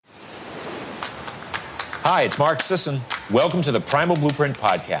Hi, it's Mark Sisson. Welcome to the Primal Blueprint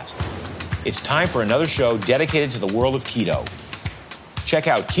Podcast. It's time for another show dedicated to the world of keto. Check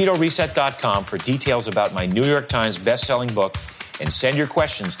out KetoReset.com for details about my New York Times best-selling book and send your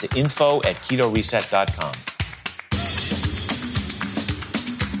questions to info@KetoReset.com.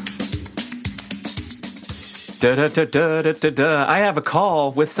 I have a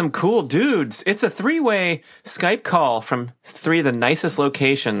call with some cool dudes. It's a three-way Skype call from three of the nicest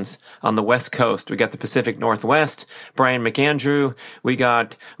locations on the West Coast. We got the Pacific Northwest, Brian McAndrew. We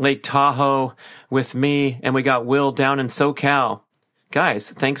got Lake Tahoe with me, and we got Will down in SoCal. Guys,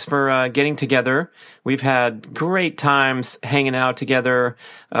 thanks for getting together. We've had great times hanging out together,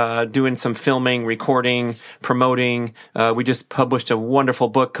 doing some filming, recording, promoting. We just published a wonderful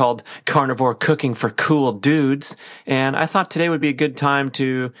book called Carnivore Cooking for Cool Dudes. And I thought today would be a good time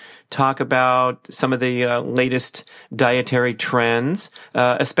to talk about some of the latest dietary trends,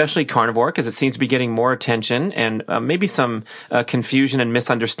 especially carnivore, because it seems to be getting more attention, and maybe some confusion and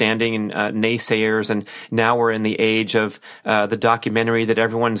misunderstanding and naysayers. And now we're in the age of the documentary that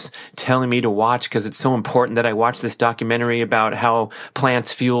everyone's telling me to watch because it's so important that I watch this documentary about how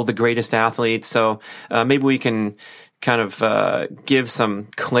plants fuel the greatest athletes. So maybe we can kind of give some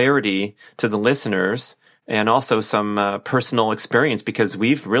clarity to the listeners and also some personal experience, because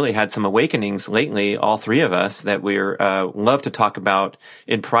we've really had some awakenings lately, all three of us, that we're love to talk about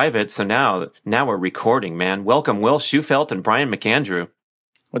in private. So now we're recording, man. Welcome, Will Shewfelt and Brian McAndrew.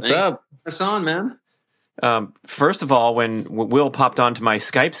 What's up? What's on, man? First of all, when Will popped onto my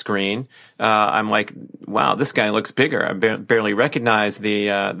Skype screen, I'm like, wow, this guy looks bigger. I barely recognize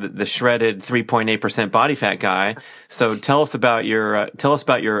the shredded 3.8% body fat guy. So tell us about your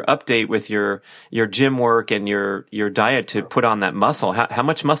update with your gym work and your diet to put on that muscle. How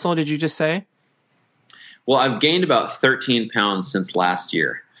much muscle did you just say? Well, I've gained about 13 pounds since last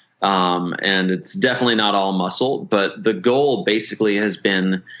year. And it's definitely not all muscle, but the goal basically has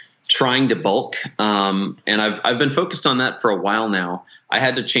been trying to bulk. And I've been focused on that for a while now. I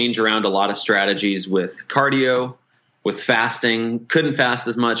had to change around a lot of strategies with cardio, with fasting. Couldn't fast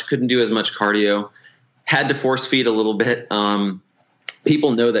as much, couldn't do as much cardio. Had to force feed a little bit.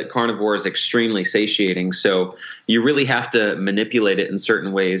 People know that carnivore is extremely satiating, so you really have to manipulate it in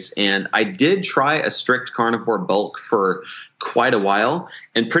certain ways. And I did try a strict carnivore bulk for quite a while.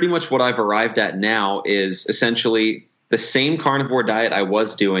 And pretty much what I've arrived at now is essentially the same carnivore diet I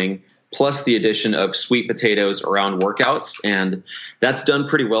was doing, plus the addition of sweet potatoes around workouts. And that's done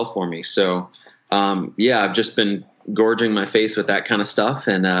pretty well for me. So, I've just been gorging my face with that kind of stuff.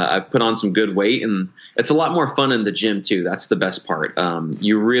 And I've put on some good weight, and it's a lot more fun in the gym too. That's the best part.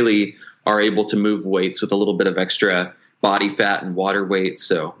 You really are able to move weights with a little bit of extra body fat and water weight.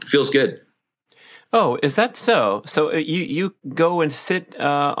 So it feels good. Oh, is that so? So you go and sit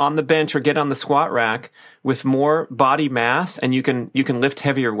on the bench or get on the squat rack with more body mass, and you can lift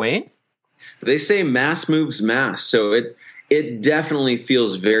heavier weight? They say mass moves mass, so it definitely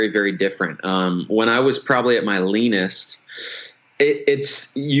feels very, very different. When I was probably at my leanest,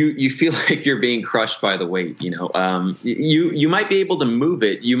 it's you feel like you're being crushed by the weight. You might be able to move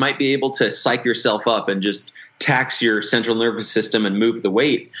it, you might be able to psych yourself up and just tax your central nervous system and move the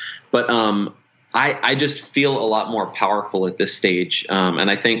weight, but I just feel a lot more powerful at this stage. And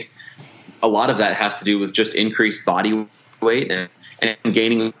I think a lot of that has to do with just increased body weight and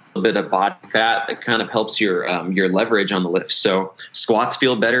gaining a little bit of body fat that kind of helps your leverage on the lift. So squats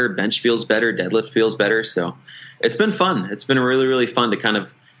feel better, bench feels better, deadlift feels better. So it's been fun. It's been really, really fun to kind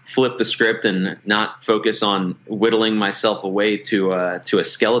of flip the script and not focus on whittling myself away to a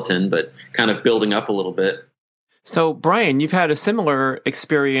skeleton, but kind of building up a little bit. So, Brian, you've had a similar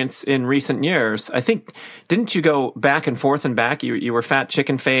experience in recent years. I think, didn't you go back and forth and back? You were fat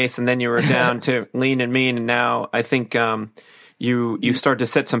chicken face, and then you were down to lean and mean, and now I think you started to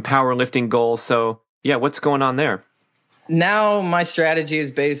set some powerlifting goals. So, yeah, what's going on there? Now my strategy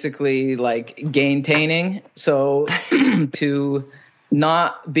is basically like gaintaining. So to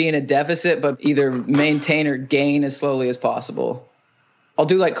not be in a deficit, but either maintain or gain as slowly as possible. I'll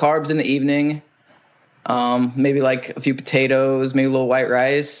do like carbs in the evening. Maybe like a few potatoes, maybe a little white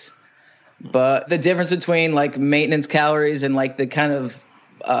rice. But the difference between like maintenance calories and like the kind of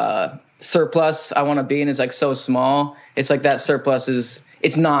surplus I want to be in is like so small. It's like that surplus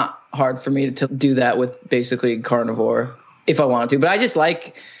it's not hard for me to do that with basically carnivore if I want to. But I just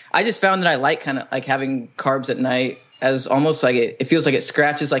found that I like kind of like having carbs at night as almost like it feels like it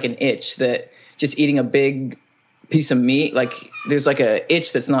scratches like an itch that just eating a big piece of meat, like there's like a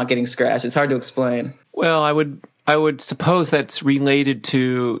itch that's not getting scratched. It's hard to explain. Well, I would I would suppose that's related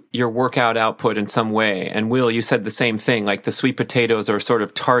to your workout output in some way. And Will, you said the same thing, like the sweet potatoes are sort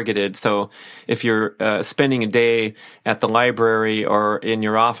of targeted. So if you're spending a day at the library or in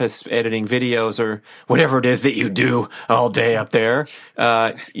your office editing videos or whatever it is that you do all day up there,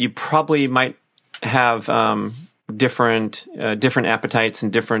 you probably might have different appetites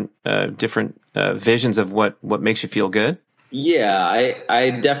and different visions of what makes you feel good. Yeah, I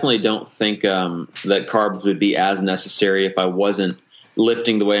definitely don't think that carbs would be as necessary if I wasn't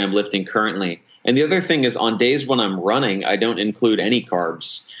lifting the way I'm lifting currently. And the other thing is, on days when I'm running, I don't include any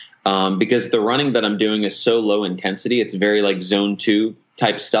carbs because the running that I'm doing is so low intensity. It's very like zone 2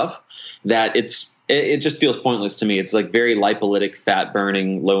 type stuff that it just feels pointless to me. It's like very lipolytic, fat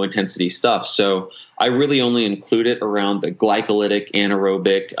burning, low intensity stuff. So I really only include it around the glycolytic,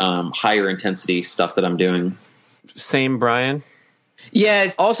 anaerobic, higher intensity stuff that I'm doing. Same, Brian? Yeah,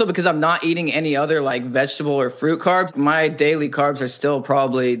 it's also because I'm not eating any other like vegetable or fruit carbs. My daily carbs are still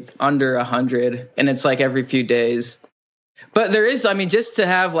probably under 100, and it's like every few days. But there is, I mean, just to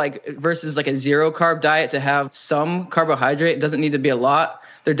have like versus like a 0 carb diet, to have some carbohydrate, it doesn't need to be a lot.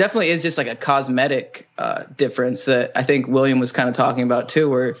 There definitely is just like a cosmetic difference that I think William was kind of talking about too,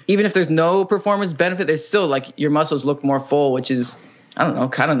 where even if there's no performance benefit, there's still like your muscles look more full, which is, I don't know,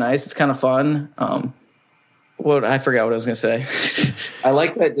 kind of nice. It's kind of fun. I forgot what I was going to say. I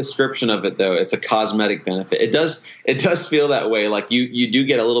like that description of it, though. It's a cosmetic benefit. It does feel that way. Like you do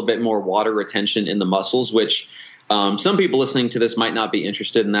get a little bit more water retention in the muscles, which some people listening to this might not be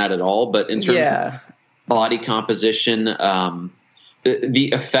interested in that at all. But in terms of body composition, the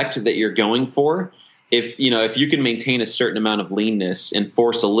effect that you're going for, if you can maintain a certain amount of leanness and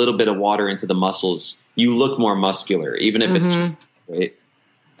force a little bit of water into the muscles, you look more muscular, even if it's right.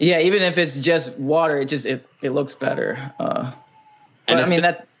 Yeah, even if it's just water, it looks better. But I mean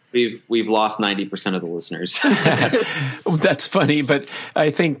that we've lost 90% of the listeners. That's funny, but I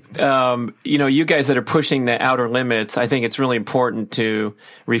think you guys that are pushing the outer limits, I think it's really important to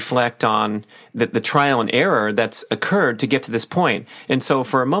reflect on the trial and error that's occurred to get to this point. And so,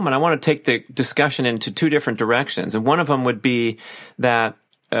 for a moment, I want to take the discussion into two different directions, and one of them would be that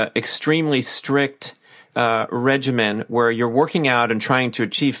extremely strict regimen where you're working out and trying to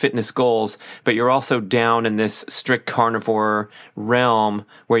achieve fitness goals, but you're also down in this strict carnivore realm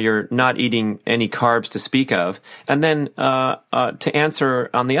where you're not eating any carbs to speak of. And then to answer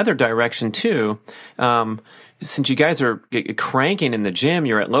on the other direction too, since you guys are cranking in the gym,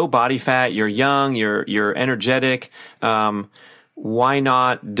 you're at low body fat, you're young, you're energetic, why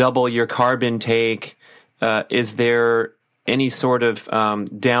not double your carb intake? Is there any sort of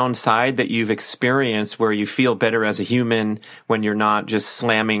downside that you've experienced where you feel better as a human when you're not just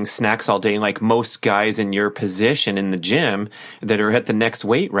slamming snacks all day like most guys in your position in the gym that are at the next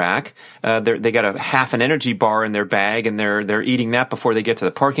weight rack? They got a half an energy bar in their bag and they're eating that before they get to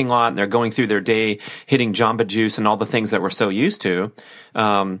the parking lot, and they're going through their day hitting Jamba Juice and all the things that we're so used to.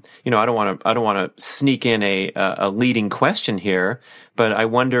 I don't want to sneak in a leading question here, but I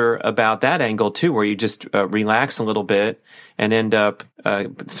wonder about that angle too, where you just relax a little bit and end up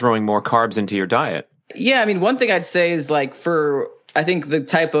throwing more carbs into your diet. Yeah, I mean, one thing I'd say is like I think the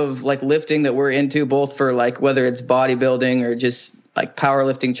type of like lifting that we're into, both for like whether it's bodybuilding or just like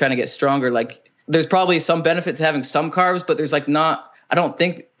powerlifting, trying to get stronger, like there's probably some benefits to having some carbs, but there's like I don't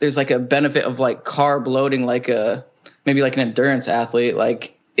think there's like a benefit of like carb loading like maybe like an endurance athlete.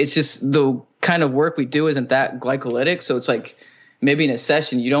 Like it's just the kind of work we do isn't that glycolytic. So it's like maybe in a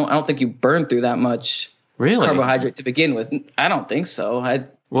session, I don't think you burn through that much carbohydrate to begin with. I don't think so.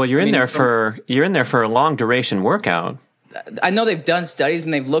 You're in there for a long duration workout. I know they've done studies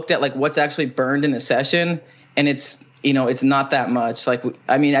and they've looked at like what's actually burned in a session, and it's not that much. Like,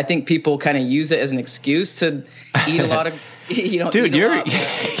 I mean, I think people kind of use it as an excuse to eat a lot of. Dude, you're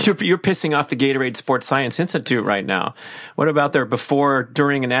pissing off the Gatorade Sports Science Institute right now. What about their before,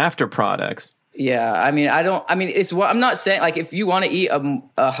 during, and after products? Yeah, I mean, I'm not saying like if you want to eat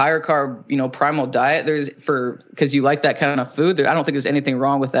a higher carb, primal diet, because you like that kind of food, I don't think there's anything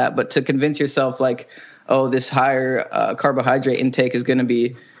wrong with that. But to convince yourself like, oh, this higher carbohydrate intake is going to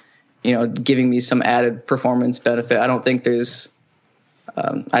be, giving me some added performance benefit, I don't think there's.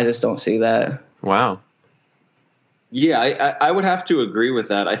 I just don't see that. Wow. Yeah, I would have to agree with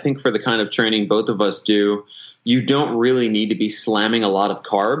that. I think for the kind of training both of us do, you don't really need to be slamming a lot of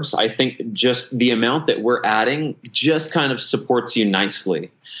carbs. I think just the amount that we're adding just kind of supports you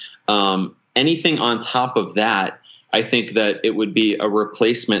nicely. Anything on top of that, I think that it would be a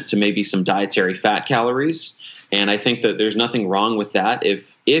replacement to maybe some dietary fat calories. And I think that there's nothing wrong with that.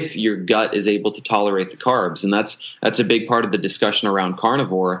 If if your gut is able to tolerate the carbs. And that's a big part of the discussion around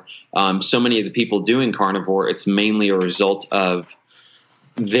carnivore. So many of the people doing carnivore, it's mainly a result of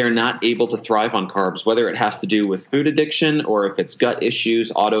they're not able to thrive on carbs, whether it has to do with food addiction or if it's gut issues,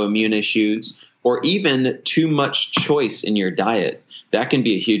 autoimmune issues, or even too much choice in your diet. That can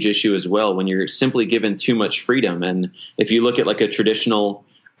be a huge issue as well when you're simply given too much freedom. And if you look at like a traditional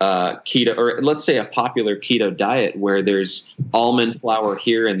keto, or let's say a popular keto diet where there's almond flour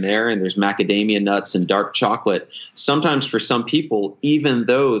here and there, and there's macadamia nuts and dark chocolate, sometimes for some people, even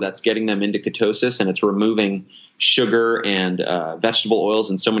though that's getting them into ketosis and it's removing sugar and vegetable oils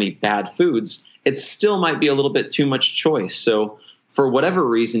and so many bad foods, it still might be a little bit too much choice. So for whatever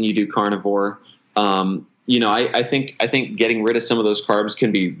reason you do carnivore, I think getting rid of some of those carbs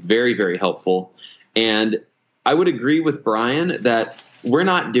can be very, very helpful. And I would agree with Brian that we're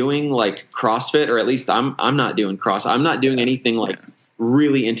not doing like CrossFit, or at least I'm not doing I'm not doing anything like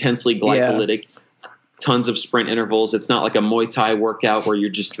really intensely glycolytic, tons of sprint intervals. It's not like a Muay Thai workout where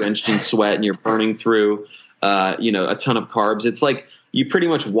you're just drenched in sweat and you're burning through, a ton of carbs. It's like you pretty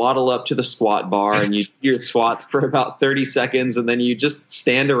much waddle up to the squat bar and you do your squats for about 30 seconds and then you just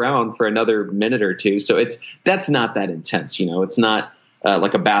stand around for another minute or two. So that's not that intense. It's not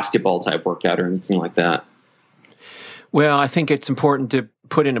like a basketball type workout or anything like that. Well, I think it's important to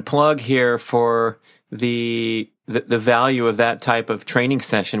put in a plug here for the value of that type of training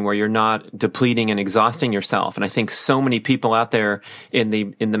session where you're not depleting and exhausting yourself. And I think so many people out there in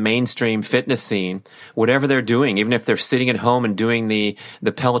the mainstream fitness scene, whatever they're doing, even if they're sitting at home and doing the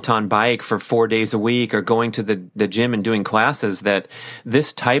Peloton bike for 4 days a week or going to the gym and doing classes, that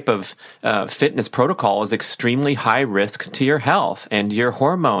this type of fitness protocol is extremely high risk to your health and your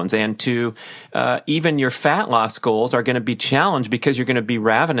hormones, and to even your fat loss goals are going to be challenged because you're going to be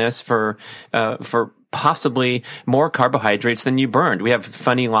ravenous for possibly more carbohydrates than you burned. We have a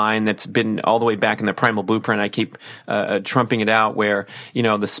funny line that's been all the way back in the Primal Blueprint. I keep trumping it out where,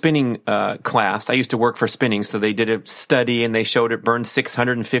 the spinning class, I used to work for spinning, so they did a study and they showed it burned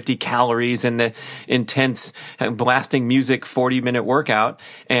 650 calories in the intense blasting music 40-minute workout.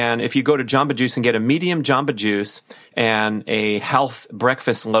 And if you go to Jamba Juice and get a medium Jamba Juice and a health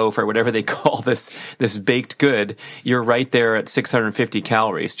breakfast loaf or whatever they call this baked good, you're right there at 650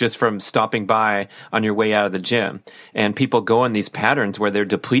 calories just from stopping by on your way out of the gym. And people go in these patterns where they're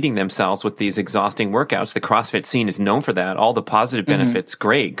depleting themselves with these exhausting workouts. The CrossFit scene is known for that. All the positive benefits,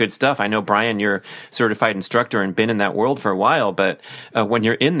 great, good stuff. I know, Brian, you're a certified instructor and been in that world for a while, but when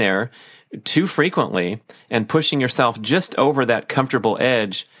you're in there too frequently and pushing yourself just over that comfortable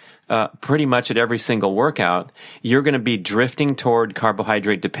edge, pretty much at every single workout, you're going to be drifting toward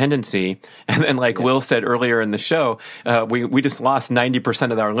carbohydrate dependency. And then, like Will said earlier in the show, we just lost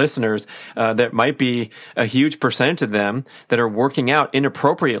 90% of our listeners. That might be a huge percentage of them that are working out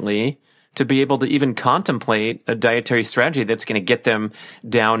inappropriately to be able to even contemplate a dietary strategy that's going to get them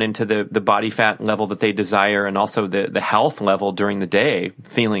down into the body fat level that they desire, and also the health level during the day,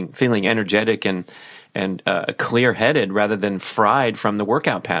 feeling energetic and clear-headed rather than fried from the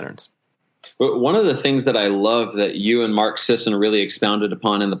workout patterns. One of the things that I love that you and Mark Sisson really expounded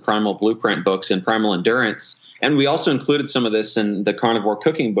upon in the Primal Blueprint books and Primal Endurance, and we also included some of this in the Carnivore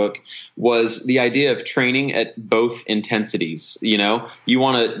Cooking book, was the idea of training at both intensities. You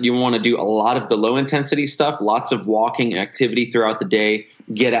want to do a lot of the low intensity stuff, lots of walking activity throughout the day,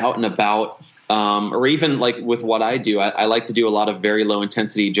 get out and about. Or even like with what I do, I like to do a lot of very low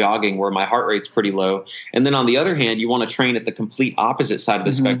intensity jogging where my heart rate's pretty low. And then on the other hand, you want to train at the complete opposite side of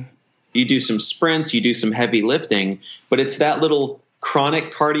the spectrum. You do some sprints, you do some heavy lifting, but it's that little chronic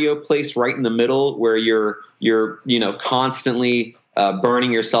cardio place right in the middle where you're constantly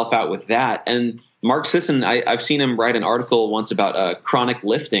burning yourself out with that. And Mark Sisson, I've seen him write an article once about chronic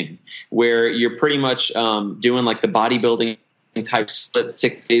lifting, where you're pretty much doing like the bodybuilding type split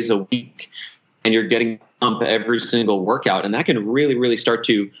 6 days a week, and you're getting pump every single workout, and that can really, really start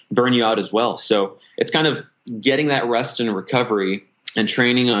to burn you out as well. So it's kind of getting that rest and recovery and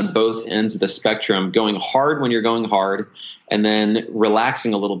training on both ends of the spectrum, going hard when you're going hard, and then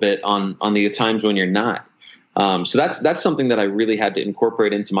relaxing a little bit on the times when you're not. So that's something that I really had to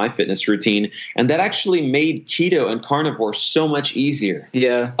incorporate into my fitness routine, and that actually made keto and carnivore so much easier.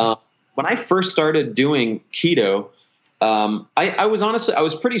 Yeah. When I first started doing keto, I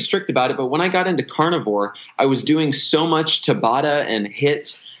was pretty strict about it, but when I got into carnivore, I was doing so much Tabata and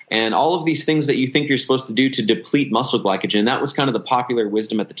HIIT and all of these things that you think you're supposed to do to deplete muscle glycogen. That was kind of the popular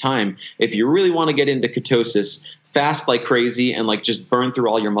wisdom at the time. If you really want to get into ketosis, fast like crazy and like just burn through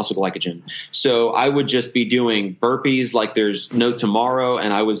all your muscle glycogen. So I would just be doing burpees like there's no tomorrow,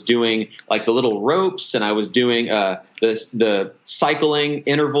 and I was doing like the little ropes, and I was doing the cycling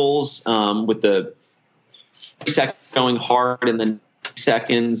intervals with the 3 seconds going hard and then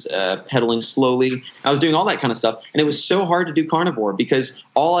seconds pedaling slowly. I was doing all that kind of stuff, and it was so hard to do carnivore because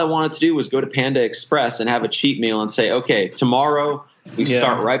all I wanted to do was go to Panda Express and have a cheat meal and say, okay, tomorrow we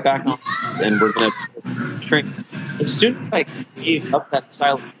start right back on this, and we're going to train. As soon as I gave up that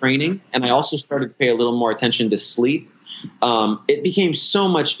style of training, and I also started to pay a little more attention to sleep, it became so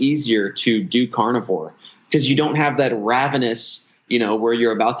much easier to do carnivore because you don't have that ravenous, where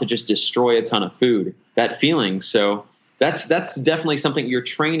you're about to just destroy a ton of food, that feeling. So that's definitely something. Your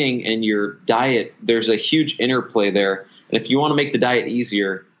training and your diet, there's a huge interplay there. And if you want to make the diet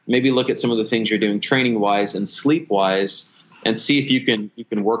easier, maybe look at some of the things you're doing training wise and sleep wise, and see if you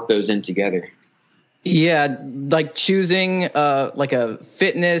can work those in together. Yeah, like choosing like a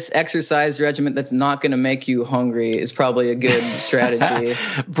fitness exercise regimen that's not going to make you hungry is probably a good strategy.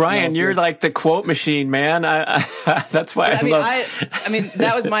 Brian, you're like the quote machine, man. That's why I love. I mean,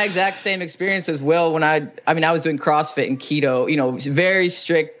 that was my exact same experience as well. When I was doing CrossFit and keto, very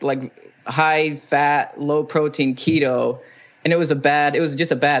strict, like high fat, low protein keto. And it was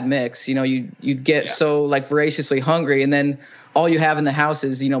just a bad mix. You'd get so like voraciously hungry, and then all you have in the house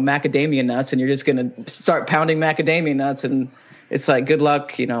is, macadamia nuts, and you're just going to start pounding macadamia nuts, and it's like, good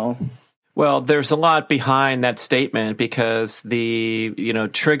luck, Well, there's a lot behind that statement because the,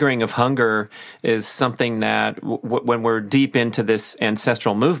 triggering of hunger is something that when we're deep into this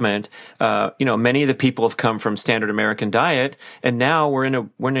ancestral movement, many of the people have come from standard American diet, and now we're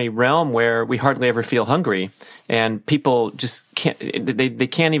in a realm where we hardly ever feel hungry, and people just they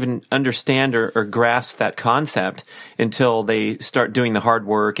can't even understand or grasp that concept until they start doing the hard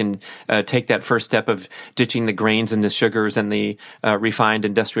work and take that first step of ditching the grains and the sugars and the refined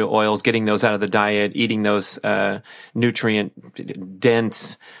industrial oils, getting those out of the diet, eating those nutrient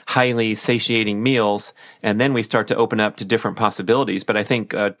dense, highly satiating meals, and then we start to open up to different possibilities. But I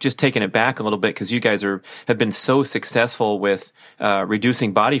think just taking it back a little bit, because you guys have been so successful with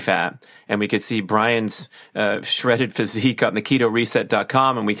reducing body fat, and we could see Brian's shredded physique on the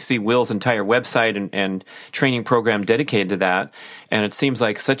KetoReset.com, and we see Will's entire website and training program dedicated to that. And it seems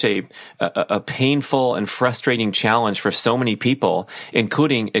like such a painful and frustrating challenge for so many people,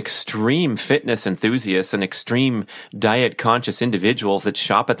 including extreme fitness enthusiasts and extreme diet conscious individuals that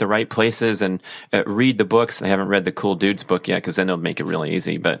shop at the right places and read the books. I haven't read the Cool Dudes book yet because then it'll make it really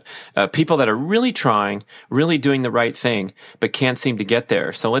easy. But people that are really trying, really doing the right thing, but can't seem to get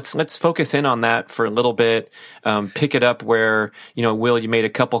there. So let's focus in on that for a little bit. Pick it up where, Will, you made a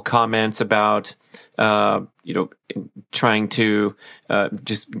couple comments about trying to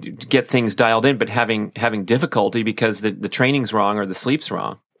just get things dialed in, but having difficulty because the training's wrong or the sleep's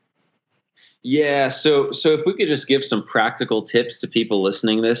wrong. Yeah. So if we could just give some practical tips to people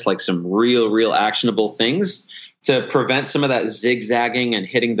listening to this, like some real actionable things to prevent some of that zigzagging and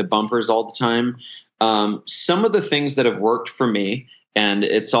hitting the bumpers all the time. Some of the things that have worked for me, and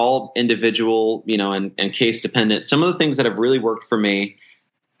it's all individual, and case dependent. Some of the things that have really worked for me,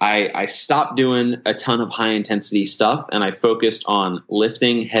 I stopped doing a ton of high intensity stuff, and I focused on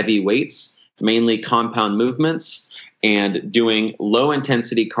lifting heavy weights, mainly compound movements, and doing low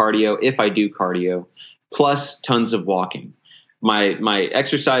intensity cardio if I do cardio, plus tons of walking. My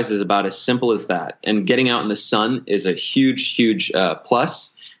exercise is about as simple as that. And getting out in the sun is a huge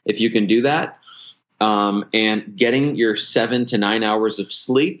plus if you can do that. And getting your 7 to 9 hours of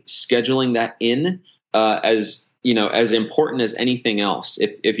sleep, scheduling that in as important as anything else.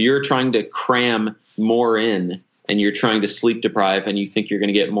 If you're trying to cram more in and you're trying to sleep deprive and you think you're going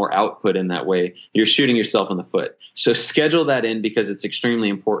to get more output in that way, you're shooting yourself in the foot. So schedule that in because it's extremely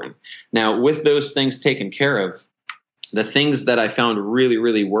important. Now, with those things taken care of, the things that I found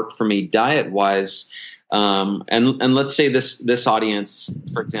really worked for me diet wise, and let's say this audience,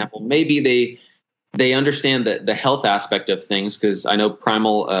 for example, maybe they understand the health aspect of things, because I know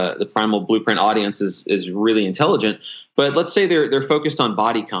the Primal Blueprint audience is really intelligent. But let's say they're focused on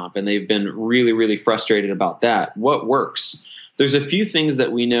body comp and they've been really frustrated about that. What works? There's a few things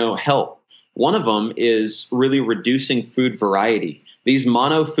that we know help. One of them is really reducing food variety. These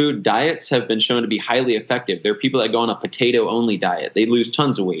mono food diets have been shown to be highly effective. There are people that go on a potato only diet. They lose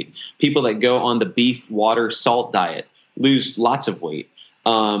tons of weight. People that go on the beef, water, salt diet lose lots of weight.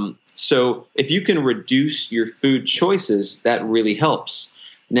 So if you can reduce your food choices, that really helps.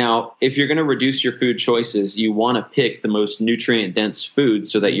 Now, if you're going to reduce your food choices, you want to pick the most nutrient dense food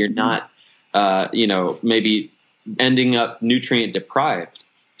so that you're not, maybe ending up nutrient deprived.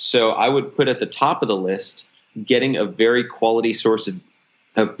 So I would put at the top of the list getting a very quality source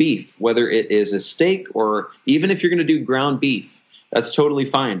of beef, whether it is a steak or even if you're going to do ground beef, that's totally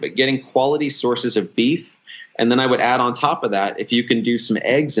fine. But getting quality sources of beef. And then I would add on top of that, if you can do some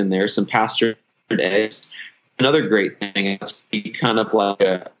eggs in there, some pastured eggs, another great thing. It's kind of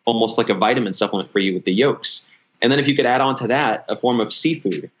like almost like a vitamin supplement for you with the yolks. And then if you could add on to that a form of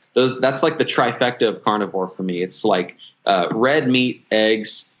seafood, that's like the trifecta of carnivore for me. It's like red meat,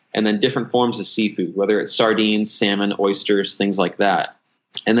 eggs, and then different forms of seafood, whether it's sardines, salmon, oysters, things like that.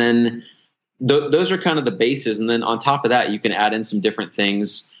 And then those are kind of the bases. And then on top of that, you can add in some different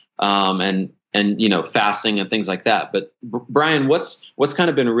things, and fasting and things like that. But Brian, what's kind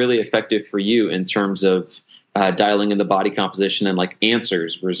of been really effective for you in terms of dialing in the body composition and like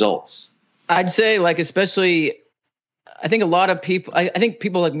results? I'd say especially, I think a lot of people, I think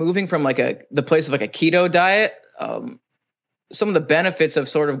people moving from the place of a keto diet, some of the benefits of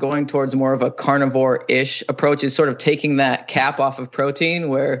sort of going towards more of a carnivore-ish approach is sort of taking that cap off of protein,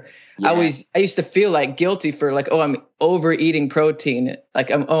 where I used to feel guilty for I'm overeating protein.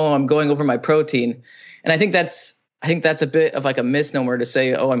 I'm going over my protein. And I think that's a bit of a misnomer to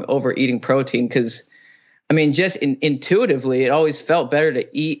say, I'm overeating protein. Cause just intuitively, it always felt better to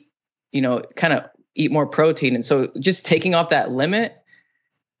eat, kind of eat more protein. And so just taking off that limit,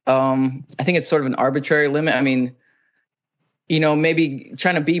 I think it's sort of an arbitrary limit. Maybe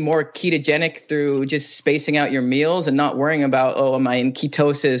trying to be more ketogenic through just spacing out your meals and not worrying about, am I in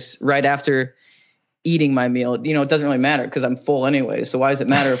ketosis right after eating my meal? It doesn't really matter because I'm full anyway. So why does it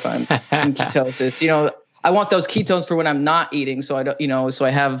matter if I'm in ketosis? I want those ketones for when I'm not eating. So I don't, so I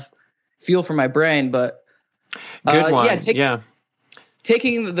have fuel for my brain, but good one.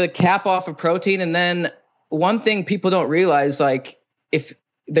 Taking the cap off of protein. And then one thing people don't realize, if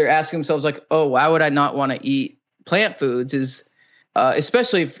they're asking themselves why would I not want to eat plant foods, is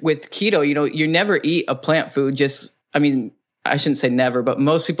especially with keto, you never eat a plant food I shouldn't say never, but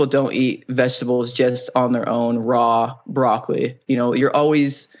most people don't eat vegetables just on their own, raw broccoli. You're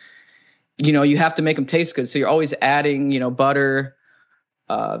always, you have to make them taste good. So you're always adding, butter,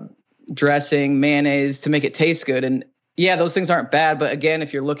 dressing, mayonnaise to make it taste good. And those things aren't bad. But again,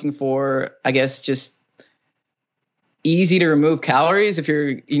 if you're looking for, I guess, just easy to remove calories, if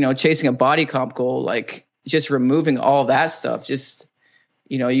you're, chasing a body comp goal, just removing all that stuff, just,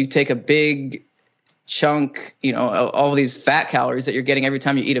 you take a big chunk, all these fat calories that you're getting every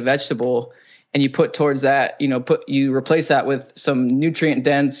time you eat a vegetable, and you put towards that, you replace that with some nutrient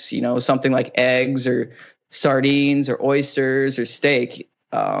dense, something like eggs or sardines or oysters or steak.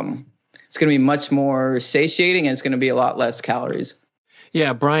 It's going to be much more satiating, and it's going to be a lot less calories.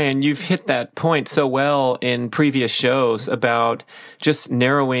 Yeah, Brian, you've hit that point so well in previous shows about just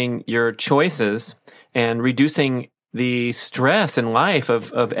narrowing your choices and reducing the stress in life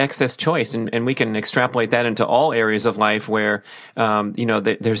of excess choice. And we can extrapolate that into all areas of life where,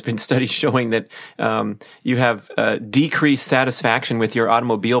 there's been studies showing that, you have, decreased satisfaction with your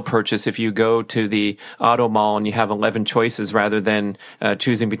automobile purchase if you go to the auto mall and you have 11 choices rather than,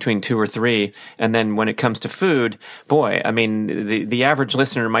 choosing between 2 or 3. And then when it comes to food, boy, the average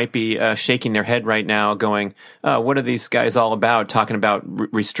listener might be, shaking their head right now going, what are these guys all about, talking about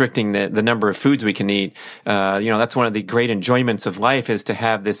restricting the number of foods we can eat? That's one of the great enjoyments of life is to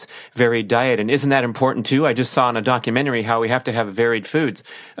have this varied diet. And isn't that important too? I just saw in a documentary how we have to have varied foods.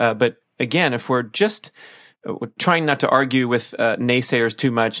 But again, if we're just trying not to argue with naysayers too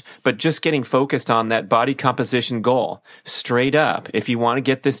much, but just getting focused on that body composition goal straight up. If you want to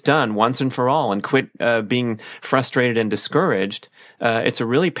get this done once and for all and quit being frustrated and discouraged, it's a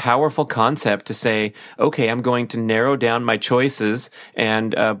really powerful concept to say, okay, I'm going to narrow down my choices,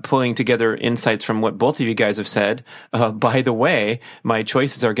 and pulling together insights from what both of you guys have said. By the way, my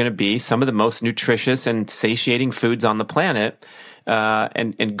choices are going to be some of the most nutritious and satiating foods on the planet.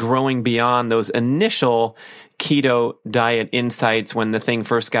 And growing beyond those initial keto diet insights when the thing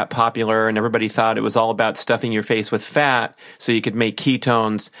first got popular and everybody thought it was all about stuffing your face with fat so you could make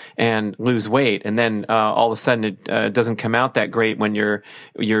ketones and lose weight. And then, all of a sudden it, doesn't come out that great when you're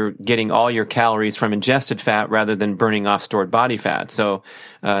getting all your calories from ingested fat rather than burning off stored body fat. So,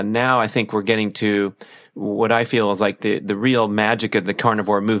 now I think we're getting to what I feel is the real magic of the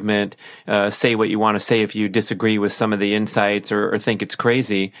carnivore movement. Say what you want to say if you disagree with some of the insights or think it's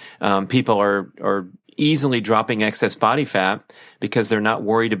crazy. People are easily dropping excess body fat because they're not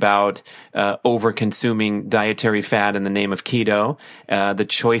worried about over consuming dietary fat in the name of keto. The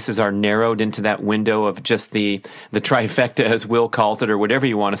choices are narrowed into that window of just the trifecta, as Will calls it, or whatever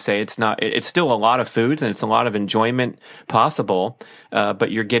you want to say. It's still a lot of foods and it's a lot of enjoyment possible,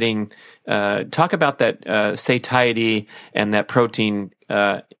 but you're getting talk about that satiety and that protein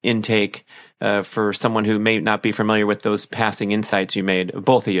intake for someone who may not be familiar with those passing insights you made,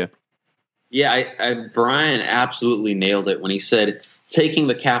 both of you? Yeah, Brian absolutely nailed it when he said taking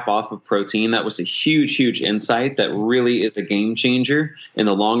the cap off of protein. That was a huge, huge insight that really is a game changer in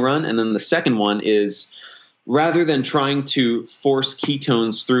the long run. And then the second one is, rather than trying to force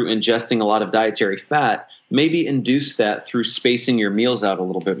ketones through ingesting a lot of dietary fat, maybe induce that through spacing your meals out a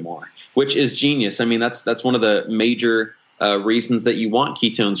little bit more, which is genius. I mean, that's one of the major reasons that you want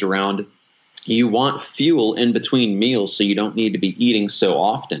ketones around. You want fuel in between meals, so you don't need to be eating so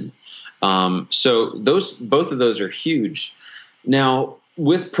often. So both of those are huge. Now,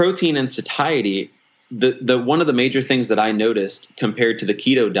 with protein and satiety, the one of the major things that I noticed compared to the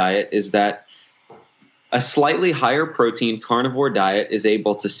keto diet is that a slightly higher protein carnivore diet is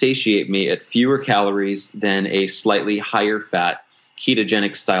able to satiate me at fewer calories than a slightly higher fat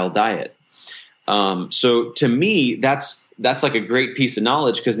ketogenic style diet. So to me, that's like a great piece of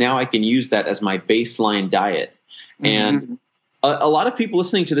knowledge, because now I can use that as my baseline diet. Mm-hmm. And a lot of people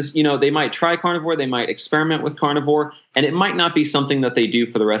listening to this, they might try carnivore, they might experiment with carnivore, and it might not be something that they do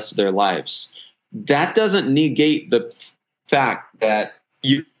for the rest of their lives. That doesn't negate the fact that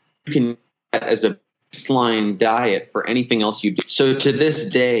you can as a baseline diet for anything else you do. So to this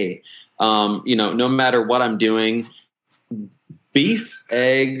day, no matter what I'm doing, beef,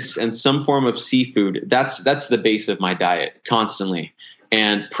 eggs, and some form of seafood, that's the base of my diet constantly.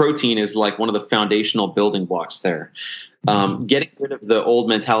 And protein is like one of the foundational building blocks there. Getting rid of the old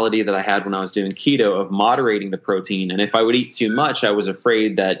mentality that I had when I was doing keto of moderating the protein. And if I would eat too much, I was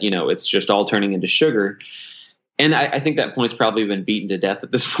afraid that, it's just all turning into sugar. And I think that point's probably been beaten to death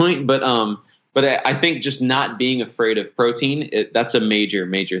at this point. But I think just not being afraid of protein, that's a major,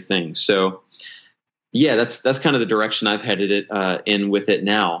 major thing. So yeah, that's kind of the direction I've headed it in with it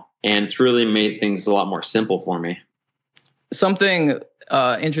now. And it's really made things a lot more simple for me. Something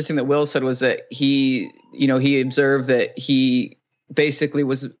interesting that Will said was that he observed that he basically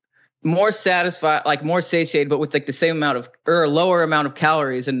was more satisfied, like more satiated, but with like the same amount of or a lower amount of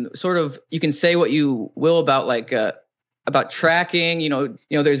calories. And sort of, you can say what you will about tracking,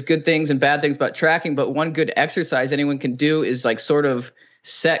 there's good things and bad things about tracking, but one good exercise anyone can do is like sort of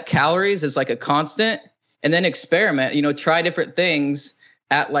set calories as like a constant, and then experiment, try different things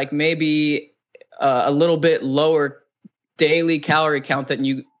at like maybe a little bit lower daily calorie count than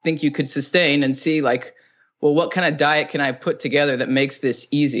you think you could sustain, and see like, well, what kind of diet can I put together that makes this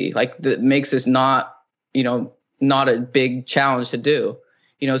easy? Like that makes this not a big challenge to do,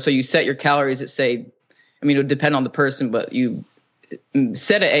 so you set your calories at, say, it would depend on the person, but you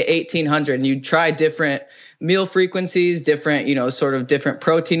set it at 1800 and you try different meal frequencies, different, sort of different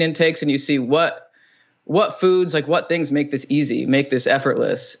protein intakes, and you see what foods, like what things make this easy, make this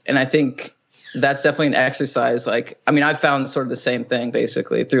effortless. And I think that's definitely an exercise. I've found sort of the same thing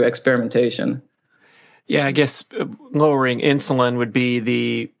basically through experimentation. Yeah, I guess lowering insulin would be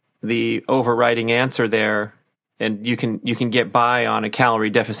the overriding answer there. And you can get by on a calorie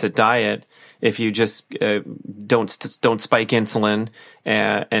deficit diet if you just don't spike insulin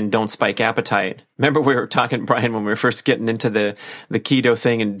and don't spike appetite. Remember we were talking, Brian, when we were first getting into the keto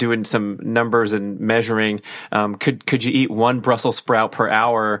thing and doing some numbers and measuring. Could you eat one Brussels sprout per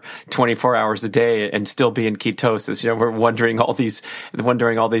hour, 24 hours a day, and still be in ketosis? We're wondering all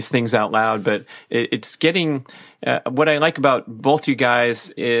these things out loud, but it's getting. What I like about both you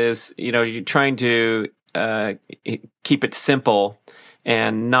guys is you're trying to keep it simple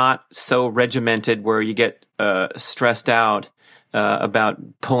and not so regimented where you get stressed out about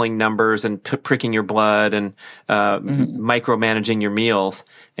pulling numbers and pricking your blood and micromanaging your meals.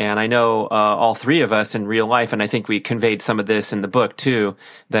 And I know all three of us in real life, and I think we conveyed some of this in the book too,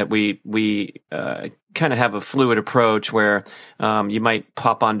 that we kind of have a fluid approach where you might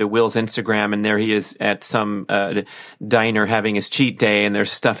pop onto Will's Instagram and there he is at some diner having his cheat day, and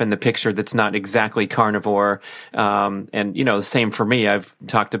there's stuff in the picture that's not exactly carnivore. And the same for me. I've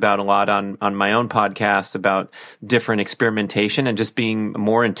talked about a lot on my own podcast about different experimentation and just being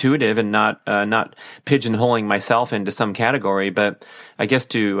more intuitive and not pigeonholing myself into some category. But I guess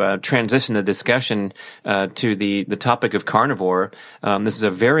to transition the discussion to the topic of carnivore, this is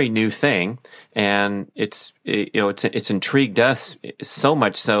a very new thing, and it's intrigued us so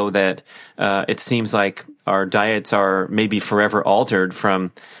much so that it seems like our diets are maybe forever altered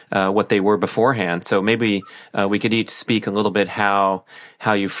from what they were beforehand. So maybe we could each speak a little bit how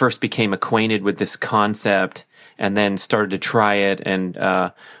you first became acquainted with this concept and then started to try it, and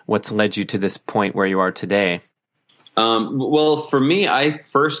what's led you to this point where you are today. Well, for me, I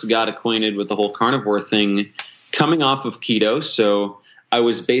first got acquainted with the whole carnivore thing coming off of keto. So I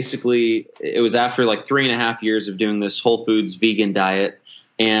was it was after like 3.5 years of doing this Whole Foods vegan diet.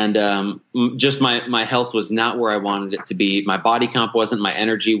 And just my health was not where I wanted it to be. My body comp wasn't, my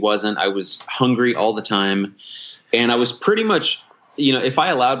energy wasn't. I was hungry all the time. And I was pretty much, if I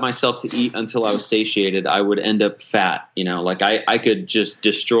allowed myself to eat until I was satiated, I would end up fat. Like I could just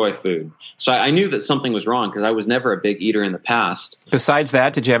destroy food. So I knew that something was wrong because I was never a big eater in the past. Besides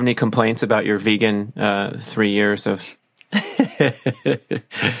that, did you have any complaints about your vegan 3 years of...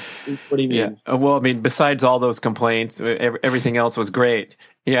 What do you mean? Yeah. Well, I mean, besides all those complaints, everything else was great.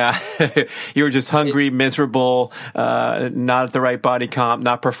 Yeah. You were just hungry, miserable, not at the right body comp,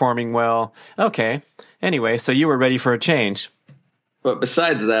 not performing well. Okay. Anyway, so you were ready for a change. But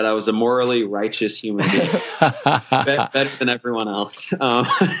besides that, I was a morally righteous human being, better than everyone else.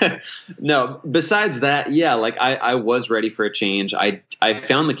 No, besides that, yeah, like I was ready for a change. I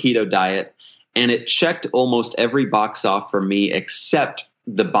found the keto diet, and it checked almost every box off for me except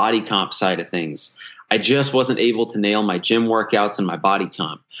the body comp side of things. I just wasn't able to nail my gym workouts and my body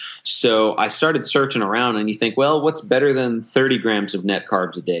comp. So I started searching around, and you think, well, what's better than 30 grams of net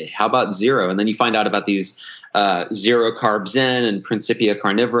carbs a day? How about 0? And then you find out about these 0 carb Zen and Principia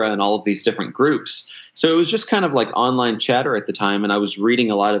Carnivora and all of these different groups. So it was just kind of like online chatter at the time, and I was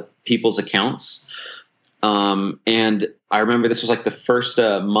reading a lot of people's accounts. And I remember this was like the first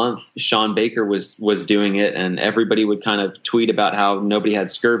month Sean Baker was doing it, and everybody would kind of tweet about how nobody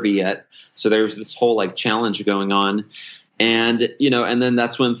had scurvy yet. So there was this whole like challenge going on. And, and then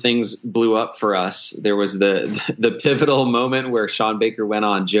that's when things blew up for us. There was the pivotal moment where Sean Baker went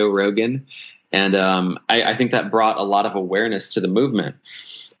on Joe Rogan. And I think that brought a lot of awareness to the movement.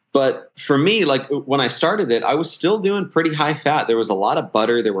 But for me, like when I started it, I was still doing pretty high fat. There was a lot of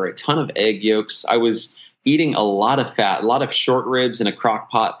butter. There were a ton of egg yolks. I was eating a lot of fat, a lot of short ribs in a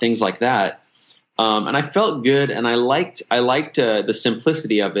crock pot, things like that. And I felt good, and I liked the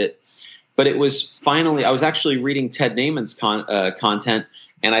simplicity of it. But it was finally, I was actually reading Ted Naiman's content,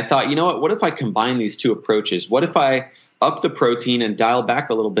 and I thought, what if I combine these two approaches? What if I up the protein and dial back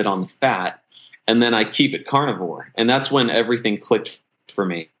a little bit on the fat, and then I keep it carnivore? And that's when everything clicked for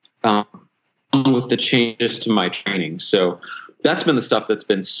me with the changes to my training. So that's been the stuff that's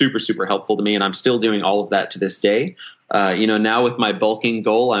been super, super helpful to me. And I'm still doing all of that to this day. Now with my bulking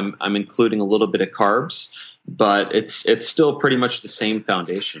goal, I'm including a little bit of carbs, but it's still pretty much the same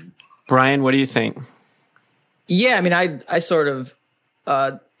foundation. Brian, what do you think? Yeah, I mean, I sort of,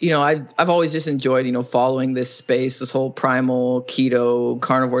 I've always just enjoyed, following this space, this whole primal keto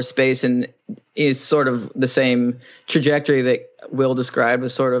carnivore space, and it's sort of the same trajectory that Will described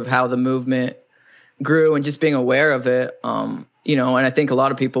as sort of how the movement grew and just being aware of it. And I think a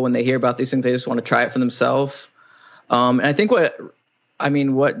lot of people, when they hear about these things, they just want to try it for themselves. And I think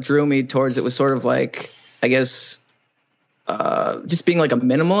what drew me towards it was sort of like, I guess, just being like a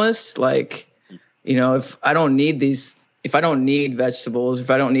minimalist. Like, if I don't need vegetables, if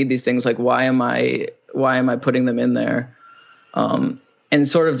I don't need these things, like why am I putting them in there? And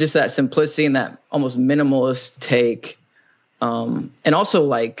sort of just that simplicity and that almost minimalist take. And also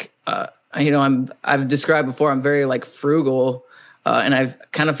like, I've described before, I'm very like frugal, and I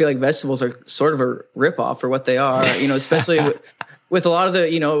kind of feel like vegetables are sort of a ripoff for what they are, especially with a lot of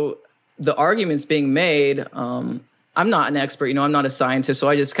the arguments being made. I'm not an expert, I'm not a scientist, so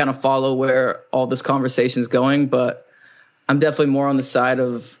I just kind of follow where all this conversation is going, but I'm definitely more on the side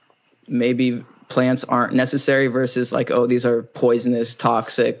of maybe plants aren't necessary versus like, oh, these are poisonous,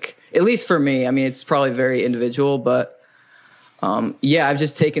 toxic, at least for me. I mean, it's probably very individual, but I've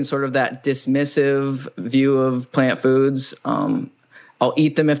just taken sort of that dismissive view of plant foods. I'll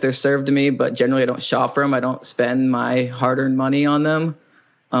eat them if they're served to me, but generally I don't shop for them. I don't spend my hard-earned money on them.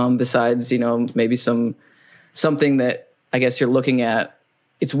 Besides, maybe something that I guess you're looking at.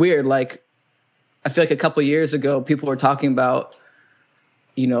 It's weird. Like, I feel like a couple of years ago, people were talking about,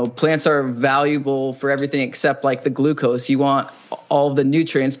 plants are valuable for everything except like the glucose. You want all of the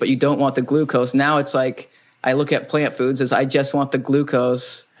nutrients, but you don't want the glucose. Now it's like, I look at plant foods as I just want the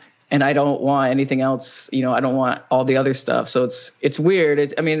glucose and I don't want anything else. I don't want all the other stuff. So it's weird.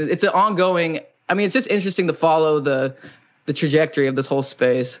 It's an ongoing, it's just interesting to follow the trajectory of this whole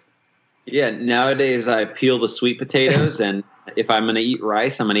space. Yeah. Nowadays I peel the sweet potatoes, and if I'm going to eat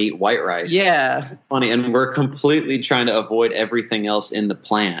rice, I'm going to eat white rice. Yeah. It's funny. And we're completely trying to avoid everything else in the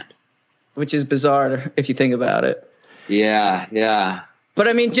plant, which is bizarre if you think about it. Yeah. Yeah.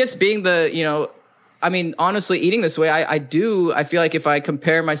 But just being honestly, eating this way, I feel like if I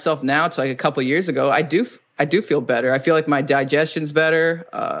compare myself now to like a couple of years ago, I do feel better. I feel like my digestion's better.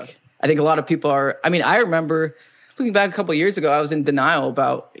 I think a lot of people are. I remember looking back a couple of years ago, I was in denial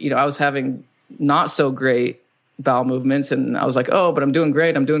about, I was having not so great bowel movements, and I was like, oh, but I'm doing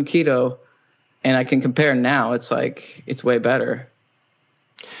great. I'm doing keto, and I can compare now. It's like it's way better.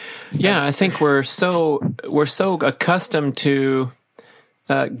 Yeah, I think we're so accustomed to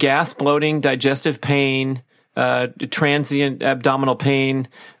gas, bloating, digestive pain, transient abdominal pain,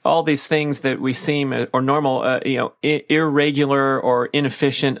 all these things that we seem or normal, irregular or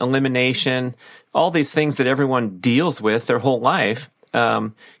inefficient elimination, all these things that everyone deals with their whole life.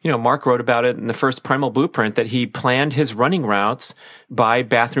 Mark wrote about it in the first Primal Blueprint that he planned his running routes by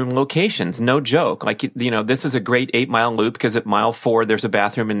bathroom locations. No joke. Like, this is a great 8-mile loop because at mile 4, there's a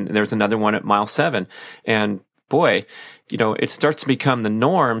bathroom and there's another one at mile 7. And boy, it starts to become the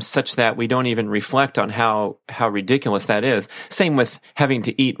norm such that we don't even reflect on how ridiculous that is. Same with having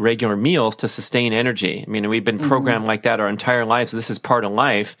to eat regular meals to sustain energy. I mean, we've been programmed like that our entire lives. This is part of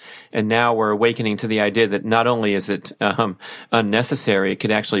life. And now we're awakening to the idea that not only is it unnecessary, it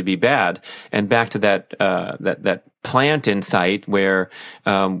could actually be bad. And back to that plant insight where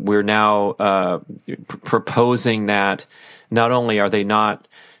we're now proposing that not only are they not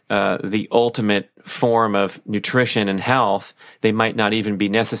the ultimate form of nutrition and health, they might not even be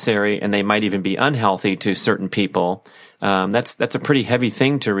necessary, and they might even be unhealthy to certain people. That's a pretty heavy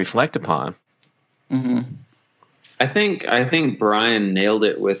thing to reflect upon. Mm-hmm. I think Brian nailed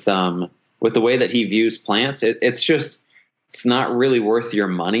it with the way that he views plants. It's not really worth your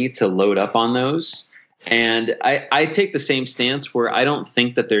money to load up on those. And I take the same stance where I don't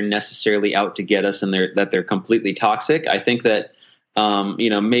think that they're necessarily out to get us and that they're completely toxic. I think that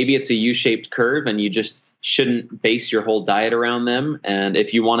maybe it's a U-shaped curve and you just shouldn't base your whole diet around them. And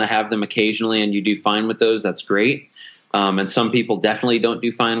if you want to have them occasionally and you do fine with those, that's great. And some people definitely don't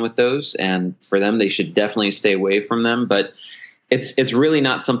do fine with those. And for them, they should definitely stay away from them. But it's really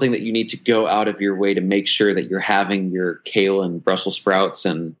not something that you need to go out of your way to make sure that you're having your kale and Brussels sprouts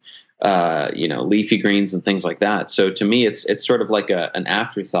and leafy greens and things like that. So to me, it's sort of like an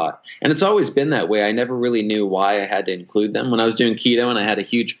afterthought, and it's always been that way. I never really knew why I had to include them when I was doing keto, and I had a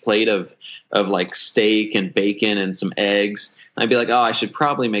huge plate of like steak and bacon and some eggs. I'd be like, oh, I should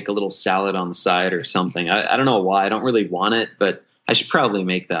probably make a little salad on the side or something. I don't know why. I don't really want it, but I should probably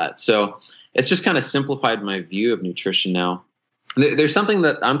make that. So it's just kind of simplified my view of nutrition now. There's something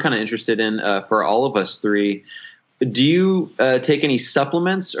that I'm kind of interested in for all of us three. Do you take any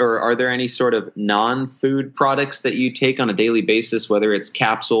supplements, or are there any sort of non-food products that you take on a daily basis, whether it's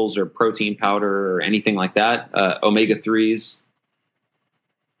capsules or protein powder or anything like that, omega-3s?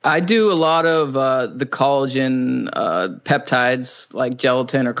 I do a lot of the collagen peptides like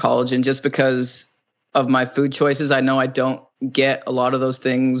gelatin or collagen just because of my food choices. I know I don't get a lot of those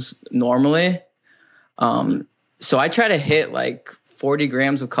things normally. So I try to hit like 40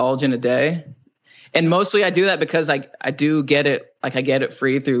 grams of collagen a day. And mostly I do that because I do get it, like I get it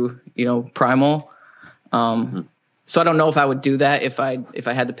free through, Primal. So I don't know if I would do that if I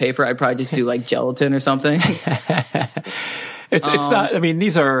had to pay for it. I'd probably just do like gelatin or something. It's not, I mean,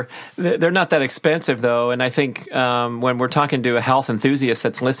 they're not that expensive though. And I think, when we're talking to a health enthusiast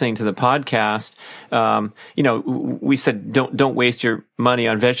that's listening to the podcast, we said, don't waste your money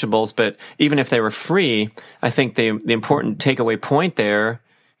on vegetables, but even if they were free, I think the important takeaway point there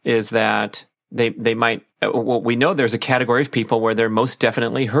is that they might, we know there's a category of people where they're most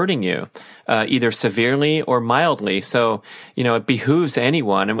definitely hurting you, either severely or mildly. So, it behooves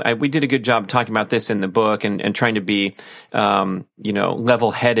anyone. And we did a good job talking about this in the book and trying to be,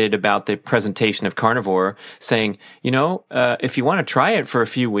 level-headed about the presentation of carnivore, saying, if you want to try it for a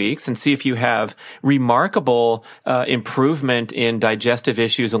few weeks and see if you have remarkable improvement in digestive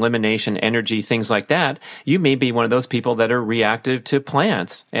issues, elimination, energy, things like that, you may be one of those people that are reactive to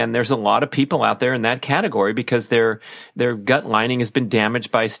plants. And there's a lot of people out there in that category because their gut lining has been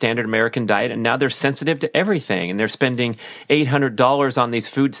damaged by standard American diet, and now they're sensitive to everything, and they're spending $800 on these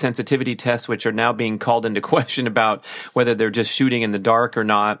food sensitivity tests, which are now being called into question about whether they're just shooting in the dark or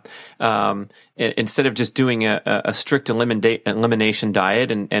not. Instead of just doing a strict elimination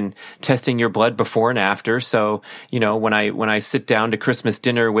diet and testing your blood before and after. So, when I sit down to Christmas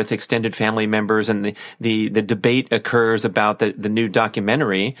dinner with extended family members and the debate occurs about the new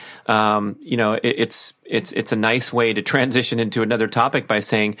documentary, it's a nice way to transition into another topic by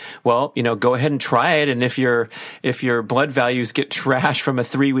saying, well, go ahead and try it. And if your blood values get trashed from a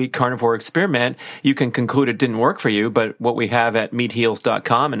 3-week carnivore experiment, you can conclude it didn't work for you. But what we have at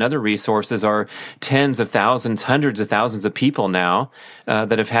meatheals.com and other resources are tens of thousands, hundreds of thousands of people now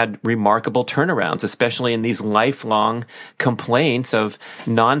that have had remarkable turnarounds, especially in these lifelong complaints of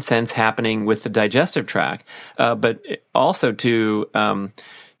nonsense happening with the digestive tract. But also to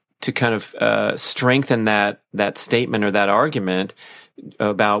kind of strengthen that statement or that argument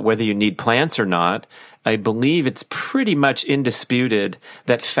about whether you need plants or not, I believe it's pretty much indisputed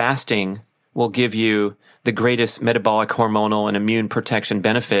that fasting will give you the greatest metabolic, hormonal, and immune protection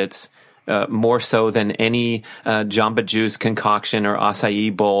benefits, more so than any Jamba Juice concoction or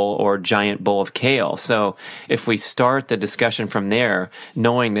acai bowl or giant bowl of kale. So if we start the discussion from there,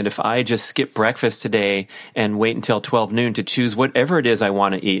 knowing that if I just skip breakfast today and wait until 12 noon to choose whatever it is I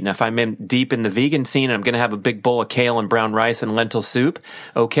want to eat, and if I'm deep in the vegan scene and I'm going to have a big bowl of kale and brown rice and lentil soup,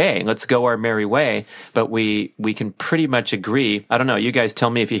 okay, let's go our merry way. But we can pretty much agree. I don't know. You guys tell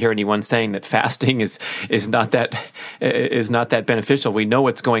me if you hear anyone saying that fasting is not that beneficial. We know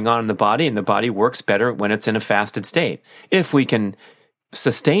what's going on in the body, and the body works better when it's in a fasted state. If we can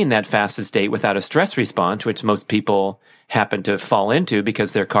sustain that fasted state without a stress response, which most people happen to fall into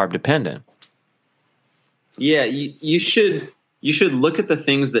because they're carb dependent. Yeah, you should look at the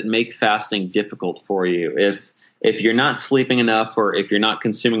things that make fasting difficult for you. If you're not sleeping enough, or if you're not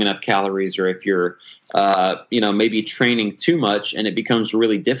consuming enough calories, or if you're maybe training too much and it becomes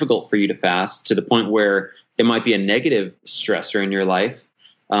really difficult for you to fast to the point where it might be a negative stressor in your life,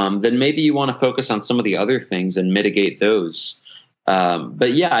 then maybe you want to focus on some of the other things and mitigate those.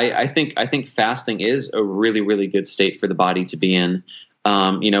 But yeah, I think fasting is a really, really good state for the body to be in.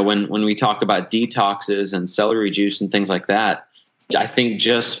 When we talk about detoxes and celery juice and things like that, I think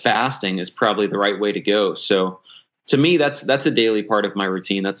just fasting is probably the right way to go. So to me, that's a daily part of my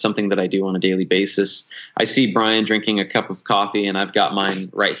routine. That's something that I do on a daily basis. I see Brian drinking a cup of coffee, and I've got mine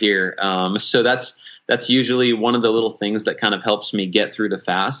right here. So that's usually one of the little things that kind of helps me get through the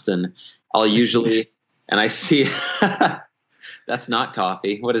fast. And I'll usually, and I see, that's not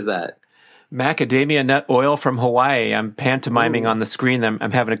coffee. What is that? Macadamia nut oil from Hawaii. I'm pantomiming on the screen.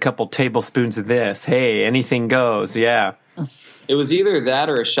 I'm having a couple tablespoons of this. Hey, anything goes. Yeah. It was either that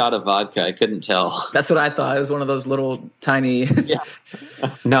or a shot of vodka. I couldn't tell. That's what I thought. It was one of those little tiny. Yeah.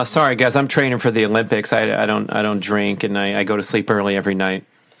 No, sorry guys. I'm training for the Olympics. I don't drink, and I go to sleep early every night.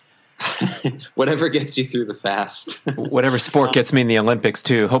 Whatever gets you through the fast. Whatever sport gets me in the Olympics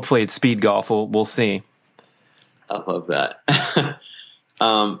too. Hopefully it's speed golf. We'll see. I love that.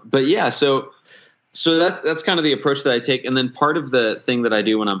 But yeah, so that's kind of the approach that I take. And then part of the thing that I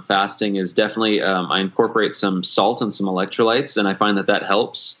do when I'm fasting is definitely I incorporate some salt and some electrolytes, and I find that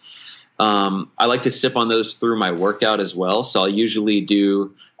helps. I like to sip on those through my workout as well. So I'll usually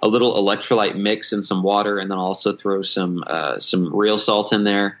do a little electrolyte mix in some water, and then I'll also throw some real salt in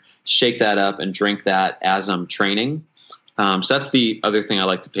there, shake that up, and drink that as I'm training. So that's the other thing I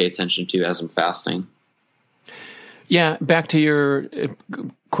like to pay attention to as I'm fasting. Yeah, back to your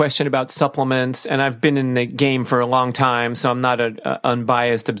question about supplements, and I've been in the game for a long time, so I'm not an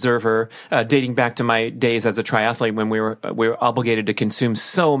unbiased observer. Dating back to my days as a triathlete, when we were obligated to consume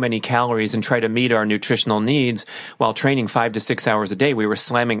so many calories and try to meet our nutritional needs while training 5 to 6 hours a day, we were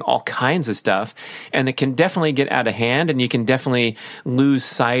slamming all kinds of stuff, and it can definitely get out of hand, and you can definitely lose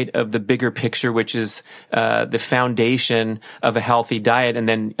sight of the bigger picture, which is the foundation of a healthy diet. And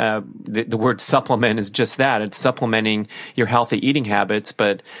then the word supplement is just that; it's supplementing your healthy eating habits,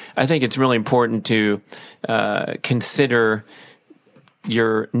 but I think it's really important to consider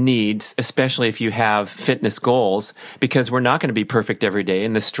your needs, especially if you have fitness goals, because we're not going to be perfect every day.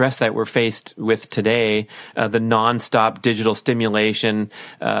 And the stress that we're faced with today, the nonstop digital stimulation,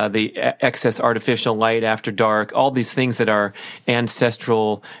 the excess artificial light after dark, all these things that our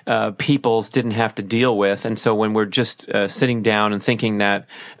ancestral peoples didn't have to deal with. And so when we're just sitting down and thinking that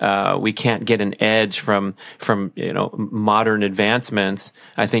we can't get an edge from modern advancements,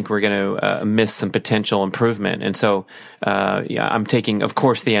 I think we're going to miss some potential improvement. And so I'm taking, of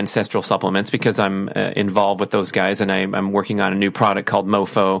course, the ancestral supplements because I'm involved with those guys, and I'm working on a new product called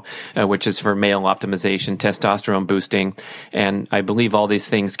MoFo, which is for male optimization, testosterone boosting, and I believe all these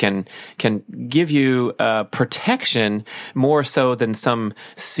things can give you protection more so than some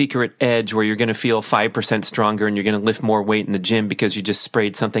secret edge where you're going to feel 5% stronger and you're going to lift more weight in the gym because you just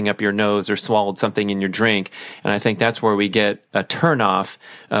sprayed something up your nose or swallowed something in your drink. And I think that's where we get a turnoff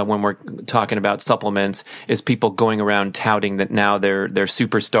when we're talking about supplements, is people going around touting that now they're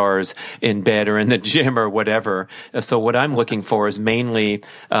superstars in bed or in the gym or whatever. So what I'm looking for is mainly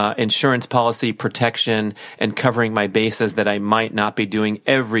insurance policy protection and covering my bases that I might not be doing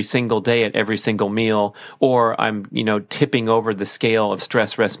every single day at every single meal, or I'm tipping over the scale of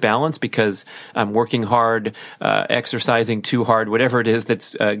stress rest balance because I'm working hard, exercising too hard, whatever it is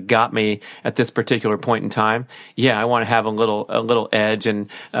that's got me at this particular point in time. Yeah, I want to have a little edge, and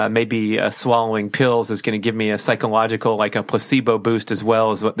maybe swallowing pills is going to give me a psychological, like a placebo boost, as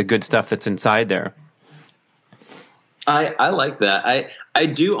well as what the good stuff that's inside there. I like that. I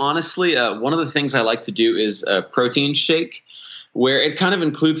do honestly. One of the things I like to do is a protein shake, where it kind of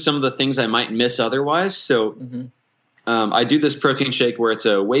includes some of the things I might miss otherwise. So I do this protein shake where it's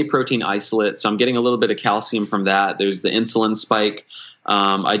a whey protein isolate. So I'm getting a little bit of calcium from that. There's the insulin spike.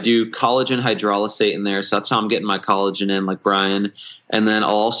 I do collagen hydrolysate in there. So that's how I'm getting my collagen in, like Brian. And then I'll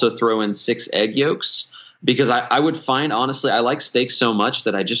also throw in 6 egg yolks because I would find, honestly, I like steak so much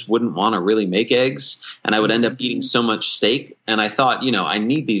that I just wouldn't want to really make eggs. And I would end up eating so much steak. And I thought, I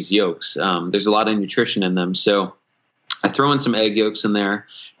need these yolks. There's a lot of nutrition in them. So I throw in some egg yolks in there.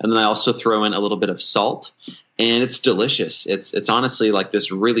 And then I also throw in a little bit of salt. And it's delicious. It's honestly like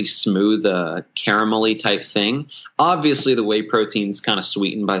this really smooth, caramelly type thing. Obviously, the whey protein's kind of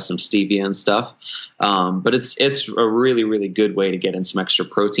sweetened by some stevia and stuff, but it's a really, really good way to get in some extra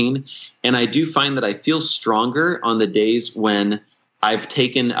protein. And I do find that I feel stronger on the days when I've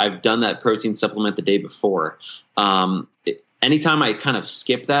done that protein supplement the day before. Anytime I kind of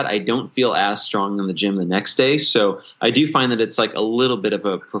skip that, I don't feel as strong in the gym the next day. So I do find that it's like a little bit of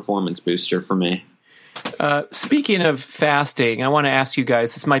a performance booster for me. Speaking of fasting, I want to ask you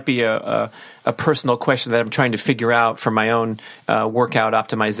guys, this might be a personal question that I'm trying to figure out for my own workout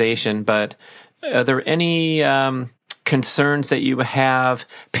optimization, but are there any concerns that you have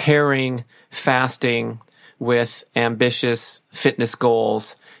pairing fasting with ambitious fitness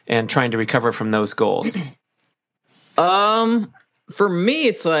goals and trying to recover from those goals? For me,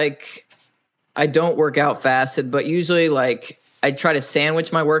 it's like I don't work out fasted, but usually like I try to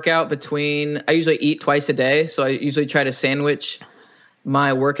sandwich my workout between, I usually eat twice a day. So I usually try to sandwich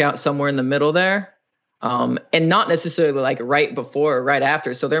my workout somewhere in the middle there. And not necessarily like right before or right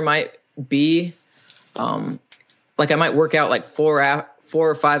after. So there might be, like I might work out like 4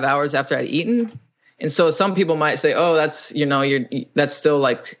 or 5 hours after I'd eaten. And so some people might say, oh, that's, that's still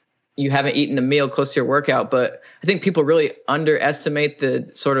like you haven't eaten a meal close to your workout. But I think people really underestimate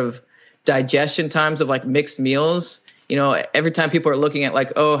the sort of digestion times of like mixed meals. Every time people are looking at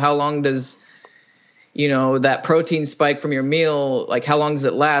like, oh, how long does, that protein spike from your meal, like how long does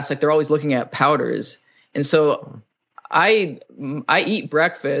it last? Like they're always looking at powders. And so I eat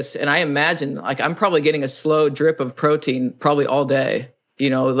breakfast and I imagine like I'm probably getting a slow drip of protein probably all day,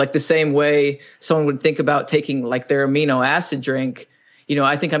 like the same way someone would think about taking like their amino acid drink.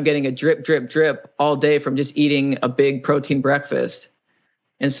 I think I'm getting a drip, drip, drip all day from just eating a big protein breakfast.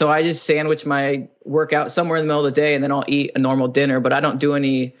 And so I just sandwich my workout somewhere in the middle of the day and then I'll eat a normal dinner, but I don't do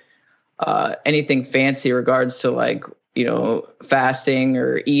anything fancy in regards to like, fasting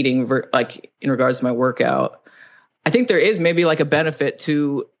or eating like in regards to my workout. I think there is maybe like a benefit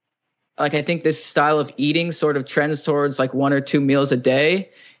to like, I think this style of eating sort of trends towards like 1 or 2 meals a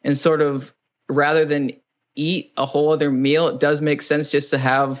day and sort of rather than eat a whole other meal, it does make sense just to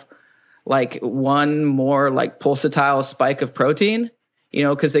have like one more like pulsatile spike of protein.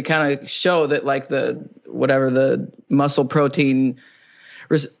 Because they kind of show that like the muscle protein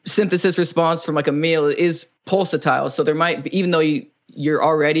synthesis response from like a meal is pulsatile. So there might be, even though you're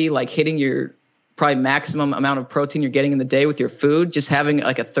already like hitting your probably maximum amount of protein you're getting in the day with your food, just having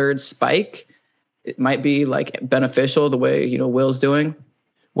like a third spike, it might be like beneficial the way, Will's doing.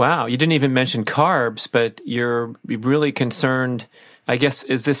 Wow. You didn't even mention carbs, but you're really concerned. I guess,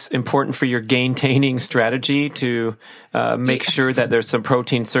 is this important for your gain-taining strategy to make sure that there's some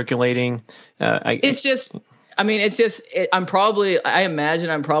protein circulating? I imagine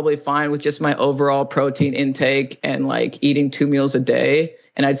I'm probably fine with just my overall protein intake and like eating 2 meals a day.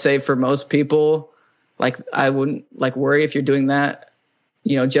 And I'd say for most people, like I wouldn't like worry if you're doing that,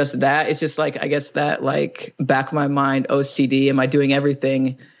 just that. It's just like, I guess that like back of my mind, OCD, am I doing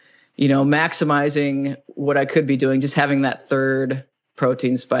everything, maximizing what I could be doing, just having that third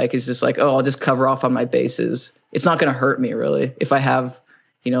protein spike is just like, oh, I'll just cover off on my bases. It's not going to hurt me really if I have,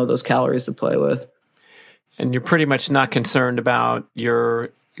 those calories to play with. And you're pretty much not concerned about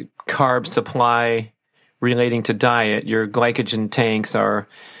your carb supply relating to diet. Your glycogen tanks are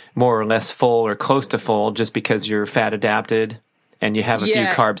more or less full or close to full just because you're fat adapted and you have a few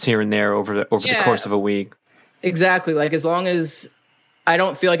carbs here and there over the course of a week. Exactly. Like as long as I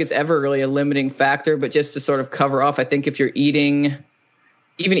don't feel like it's ever really a limiting factor, but just to sort of cover off, I think if you're eating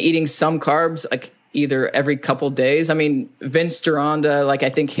some carbs, like either every couple days. I mean, Vince Gironda, like I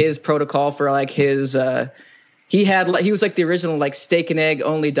think his protocol for like his, he was like the original like steak and egg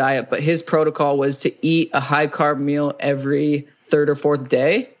only diet, but his protocol was to eat a high carb meal every 3rd or 4th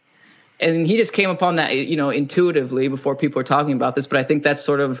day. And he just came upon that, intuitively before people were talking about this. But I think that's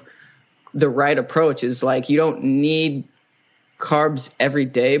sort of the right approach is like, you don't need carbs every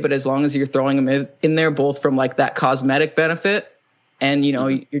day, but as long as you're throwing them in there, both from like that cosmetic benefit and,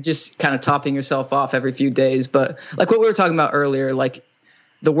 you're just kind of topping yourself off every few days. But like what we were talking about earlier, like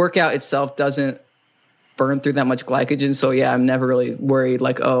the workout itself doesn't burn through that much glycogen. So yeah, I'm never really worried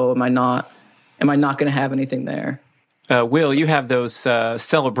like, oh, am I not going to have anything there? Will, you have those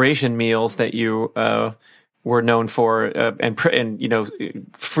celebration meals that you were known for, and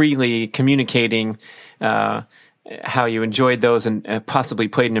freely communicating how you enjoyed those and possibly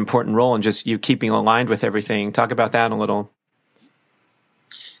played an important role in just you keeping aligned with everything. Talk about that a little.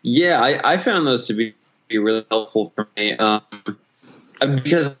 Yeah, I found those to be really helpful for me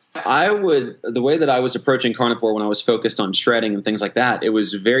because the way that I was approaching carnivore when I was focused on shredding and things like that, it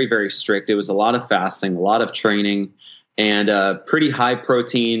was very, very strict. It was a lot of fasting, a lot of training, and pretty high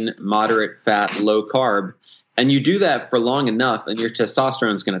protein, moderate fat, low carb. And you do that for long enough, and your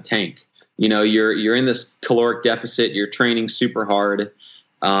testosterone is going to tank. You're in this caloric deficit. You're training super hard,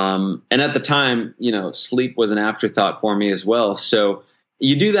 and at the time, sleep was an afterthought for me as well. So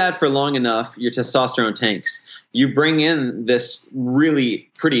you do that for long enough, your testosterone tanks. You bring in this really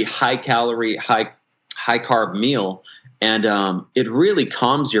pretty high calorie, high carb meal, and it really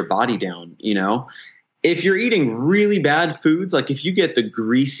calms your body down. If you're eating really bad foods, like if you get the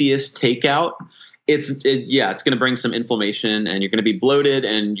greasiest takeout, it's going to bring some inflammation, and you're going to be bloated,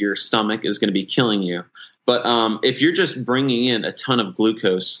 and your stomach is going to be killing you. But if you're just bringing in a ton of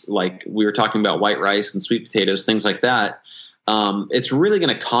glucose, like we were talking about white rice and sweet potatoes, things like that, it's really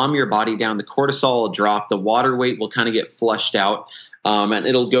going to calm your body down. The cortisol will drop, the water weight will kind of get flushed out, and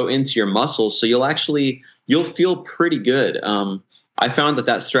it'll go into your muscles. So you'll feel pretty good. I found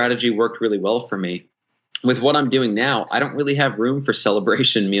that strategy worked really well for me. With what I'm doing now, I don't really have room for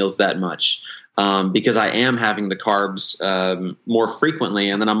celebration meals that much, because I am having the carbs more frequently,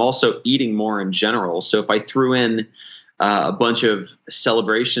 and then I'm also eating more in general. So if I threw in a bunch of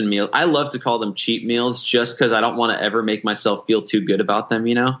celebration meals, I love to call them cheat meals just because I don't want to ever make myself feel too good about them.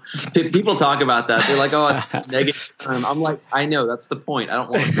 People talk about that. They're like, oh, it's negative term. I'm like, I know, that's the point. I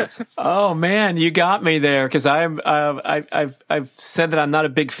don't want to. Oh man, you got me there, because I've said that I'm not a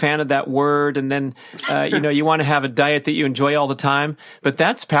big fan of that word, and then you want to have a diet that you enjoy all the time, but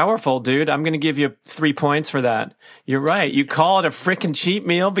that's powerful, dude. I'm going to give you 3 points for that. You're right. You call it a freaking cheat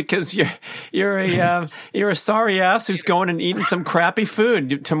meal because you're a sorry ass who's going and eating some crappy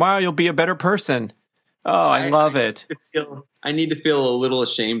food. Tomorrow you'll be a better person. Oh, I love it. I need to feel a little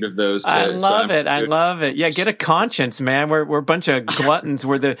ashamed of those. I love it. Yeah, get a conscience, man. We're a bunch of gluttons.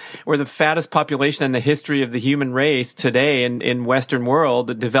 We're the fattest population in the history of the human race today in Western world,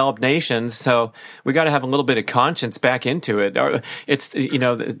 the developed nations. So we got to have a little bit of conscience back into it. It's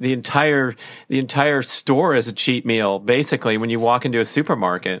the entire store is a cheat meal basically when you walk into a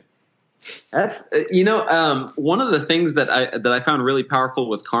supermarket. That's one of the things that I found really powerful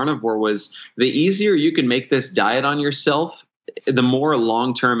with carnivore was the easier you can make this diet on yourself, the more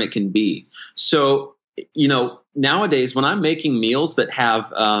long term it can be. So nowadays when I'm making meals that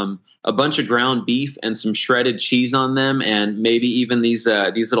have a bunch of ground beef and some shredded cheese on them, and maybe even these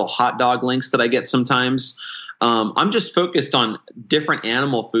little hot dog links that I get sometimes, I'm just focused on different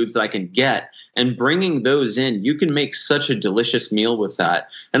animal foods that I can get. And bringing those in, you can make such a delicious meal with that.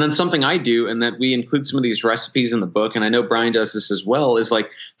 And then something I do, and that we include some of these recipes in the book, and I know Brian does this as well, is like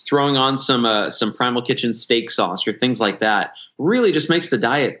throwing on some Primal Kitchen steak sauce or things like that. Really just makes the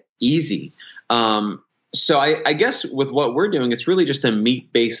diet easy. So I guess with what we're doing, it's really just a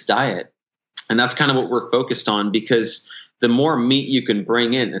meat-based diet. And that's kind of what we're focused on, because the more meat you can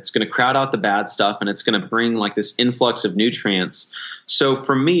bring in, it's going to crowd out the bad stuff, and it's going to bring like this influx of nutrients. So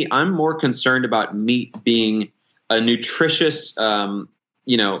for me, I'm more concerned about meat being a nutritious,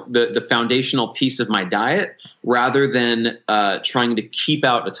 the foundational piece of my diet, rather than trying to keep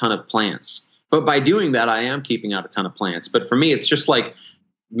out a ton of plants. But by doing that, I am keeping out a ton of plants. But for me, it's just like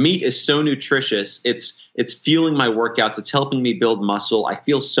meat is so nutritious. It's fueling my workouts. It's helping me build muscle. I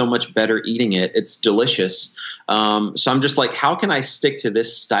feel so much better eating it. It's delicious. So I'm just like, how can I stick to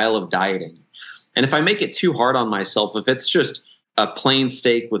this style of dieting? And if I make it too hard on myself, if it's just a plain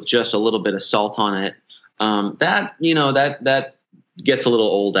steak with just a little bit of salt on it, that gets a little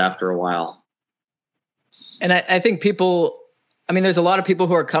old after a while. And I think there's a lot of people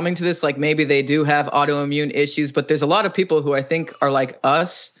who are coming to this, like maybe they do have autoimmune issues, but there's a lot of people who I think are like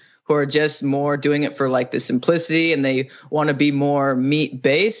us, who are just more doing it for like the simplicity, and they want to be more meat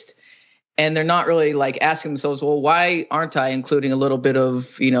based. And they're not really like asking themselves, well, why aren't I including a little bit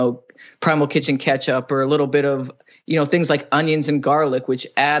of, Primal Kitchen ketchup, or a little bit of, things like onions and garlic, which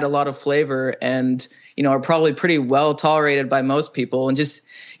add a lot of flavor and, are probably pretty well tolerated by most people. And just,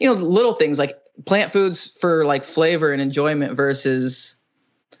 little things like plant foods for like flavor and enjoyment versus,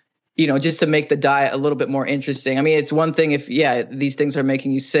 just to make the diet a little bit more interesting. I mean, it's one thing if, these things are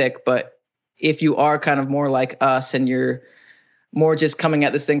making you sick, but if you are kind of more like us and you're more just coming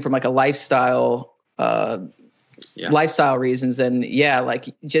at this thing from like a lifestyle reasons, and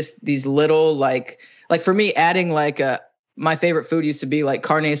like just these little, like like for me, adding like my favorite food used to be like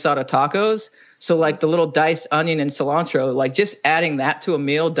carne asada tacos. So like the little diced onion and cilantro, like just adding that to a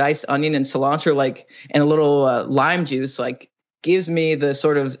meal, diced onion and cilantro, like, and a little lime juice, like gives me the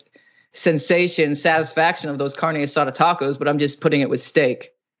sort of sensation, satisfaction of those carne asada tacos, but I'm just putting it with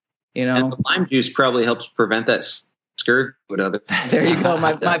steak, you know? And the lime juice probably helps prevent that scurvy. There you go.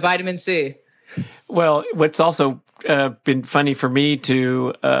 My vitamin C. Well, what's also been funny for me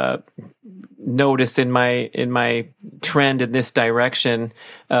to notice in my trend in this direction,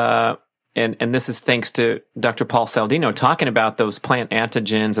 and this is thanks to Dr. Paul Saldino talking about those plant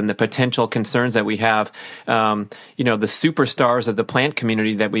antigens and the potential concerns that we have. The superstars of the plant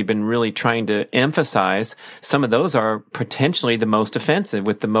community that we've been really trying to emphasize, some of those are potentially the most offensive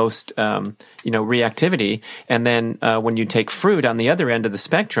with the most, reactivity. And then when you take fruit on the other end of the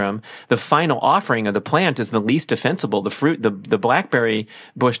spectrum, the final offering of the plant is the least offensible. The fruit, the blackberry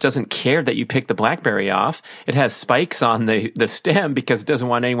bush doesn't care that you pick the blackberry off. It has spikes on the stem because it doesn't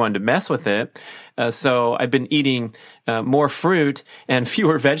want anyone to mess with it. So I've been eating more fruit and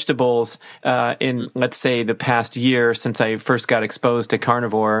fewer vegetables in, let's say, the past year since I first got exposed to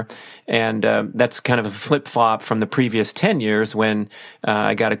carnivore. And that's kind of a flip-flop from the previous 10 years when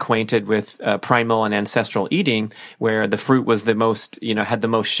I got acquainted with primal and ancestral eating, where the fruit was the most, had the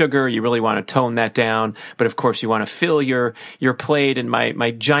most sugar. You really want to tone that down. But of course, you want to fill your plate and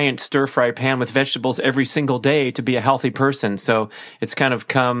my giant stir-fry pan with vegetables every single day to be a healthy person. So it's kind of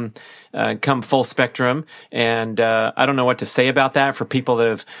come full spectrum. And I don't know what to say about that for people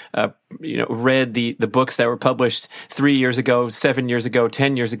that have read the books that were published 3 years ago, 7 years ago,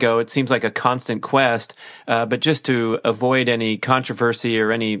 10 years ago. It seems like a constant quest. But just to avoid any controversy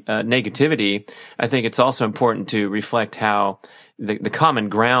or any negativity, I think it's also important to reflect how the common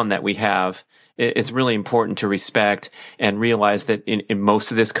ground that we have is really important to respect and realize that in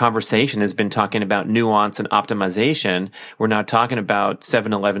most of this conversation has been talking about nuance and optimization. We're not talking about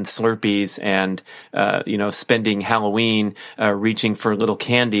 7-Eleven Slurpees and, spending Halloween, reaching for little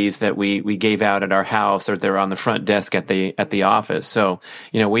candies that we gave out at our house or they're on the front desk at the office. So,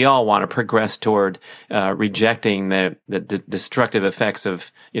 we all want to progress toward, rejecting the destructive effects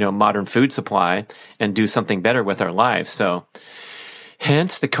of, modern food supply and do something better with our lives. So,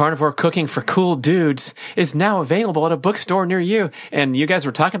 hence, the Carnivore Cooking for Cool Dudes is now available at a bookstore near you. And you guys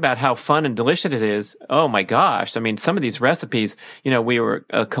were talking about how fun and delicious it is. Oh my gosh. I mean, some of these recipes, we were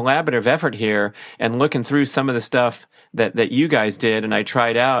a collaborative effort here and looking through some of the stuff that you guys did and I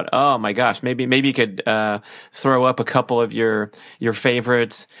tried out. Oh my gosh. Maybe you could, throw up a couple of your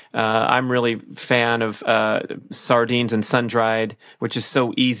favorites. I'm really fan of, sardines and sun-dried, which is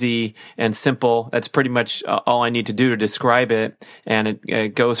so easy and simple. That's pretty much all I need to do to describe it. And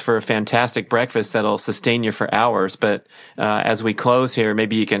it goes for a fantastic breakfast that'll sustain you for hours. But as we close here,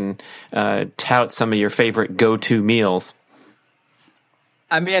 maybe you can tout some of your favorite go-to meals.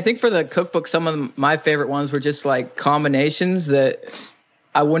 I mean, I think for the cookbook, some of my favorite ones were just like combinations that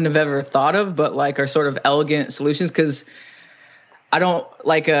I wouldn't have ever thought of, but like are sort of elegant solutions. Because I don't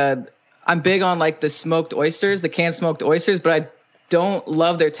like I'm big on like the smoked oysters, the canned smoked oysters, but I don't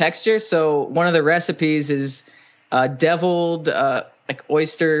love their texture. So one of the recipes is deviled like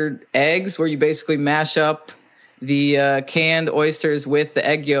oyster eggs, where you basically mash up the canned oysters with the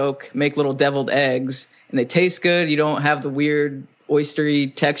egg yolk, make little deviled eggs, and they taste good. You don't have the weird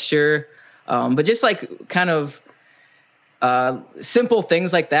oystery texture, but just like kind of simple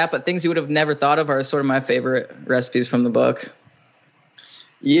things like that, but things you would have never thought of are sort of my favorite recipes from the book.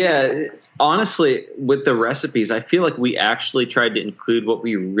 Yeah, honestly, with the recipes, I feel like we actually tried to include what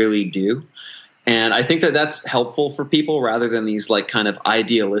we really do. And I think that that's helpful for people rather than these like kind of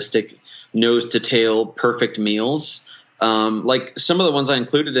idealistic nose to tail perfect meals. Like some of the ones I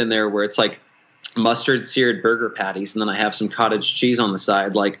included in there where it's like mustard seared burger patties and then I have some cottage cheese on the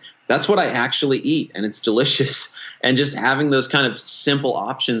side. Like that's what I actually eat and it's delicious. And just having those kind of simple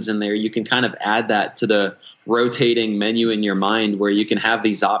options in there, you can kind of add that to the rotating menu in your mind where you can have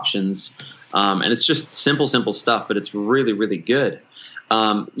these options. And it's just simple stuff, but it's really, really good.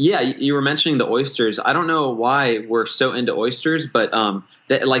 Yeah, you were mentioning the oysters. I don't know why we're so into oysters, but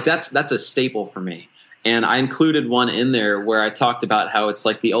that's a staple for me. And I included one in there where I talked about how it's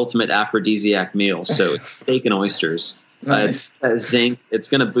like the ultimate aphrodisiac meal. So it's steak and oysters. Nice. It's zinc. It's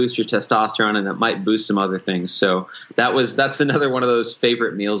going to boost your testosterone, and it might boost some other things. So that's another one of those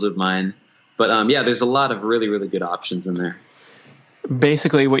favorite meals of mine. But yeah, there's a lot of really, really good options in there.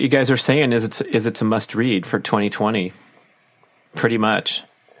 Basically, what you guys are saying is it's a must read for 2020. Pretty much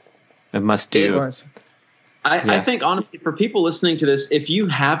a must do. I think, honestly, for people listening to this, if you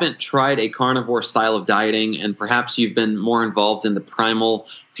haven't tried a carnivore style of dieting and perhaps you've been more involved in the primal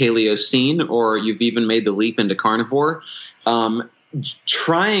paleo scene, or you've even made the leap into carnivore,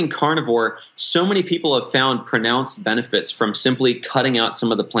 trying carnivore, so many people have found pronounced benefits from simply cutting out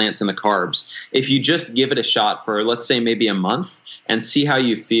some of the plants and the carbs. If you just give it a shot for, let's say, maybe a month and see how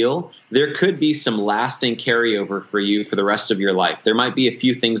you feel, there could be some lasting carryover for you for the rest of your life. There might be a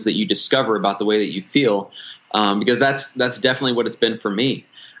few things that you discover about the way that you feel, because that's definitely what it's been for me.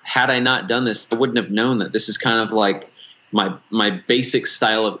 Had I not done this, I wouldn't have known that this is kind of like my basic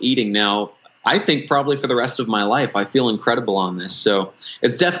style of eating now. I think probably for the rest of my life. I feel incredible on this. So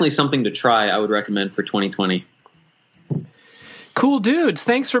it's definitely something to try. I would recommend for 2020. Cool dudes.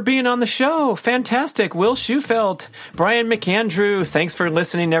 Thanks for being on the show. Fantastic. Will Shewfelt, Brian McAndrew. Thanks for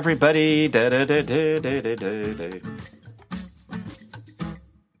listening, everybody.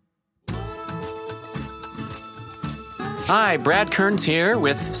 Hi, Brad Kearns here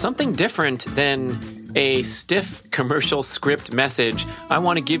with something different than a stiff commercial script message. I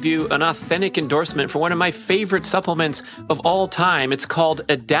want to give you an authentic endorsement for one of my favorite supplements of all time. It's called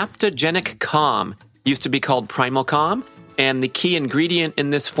Adaptogenic Calm. Used to be called Primal Calm, and the key ingredient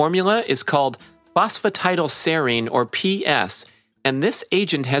in this formula is called phosphatidylserine, or PS. And this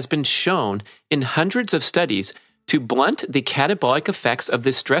agent has been shown in hundreds of studies to blunt the catabolic effects of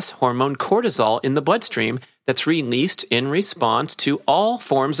the stress hormone cortisol in the bloodstream that's released in response to all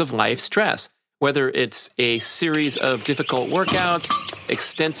forms of life stress. Whether it's a series of difficult workouts,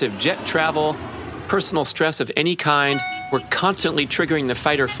 extensive jet travel, personal stress of any kind, we're constantly triggering the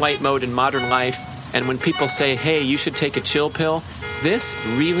fight or flight mode in modern life. And when people say, hey, you should take a chill pill, this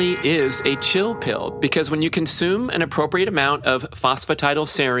really is a chill pill, because when you consume an appropriate amount of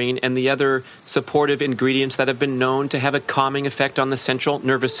phosphatidylserine and the other supportive ingredients that have been known to have a calming effect on the central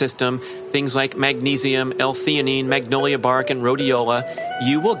nervous system, things like magnesium, L-theanine, magnolia bark, and rhodiola,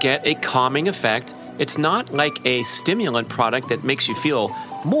 you will get a calming effect. It's not like a stimulant product that makes you feel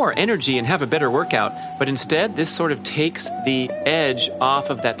more energy and have a better workout, but instead this sort of takes the edge off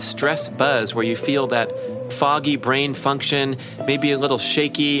of that stress buzz where you feel that foggy brain function, maybe a little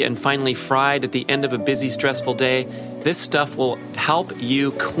shaky and finally fried at the end of a busy, stressful day. This stuff will help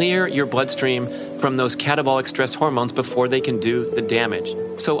you clear your bloodstream from those catabolic stress hormones before they can do the damage.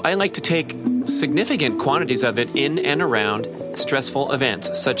 So I like to take significant quantities of it in and around stressful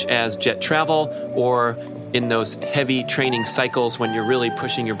events, such as jet travel or in those heavy training cycles when you're really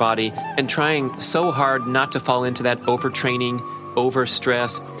pushing your body and trying so hard not to fall into that overtraining,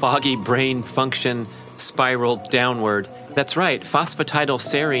 overstress, foggy brain function spiral downward. That's right,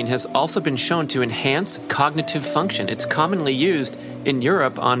 phosphatidylserine has also been shown to enhance cognitive function. It's commonly used in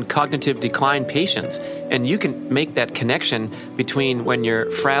Europe on cognitive decline patients, and you can make that connection between when you're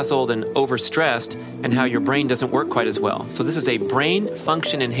frazzled and overstressed and how your brain doesn't work quite as well. So this is a brain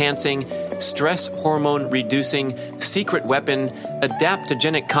function enhancing, stress hormone reducing secret weapon,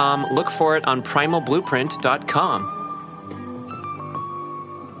 adaptogenic calm. Look for it on primalblueprint.com.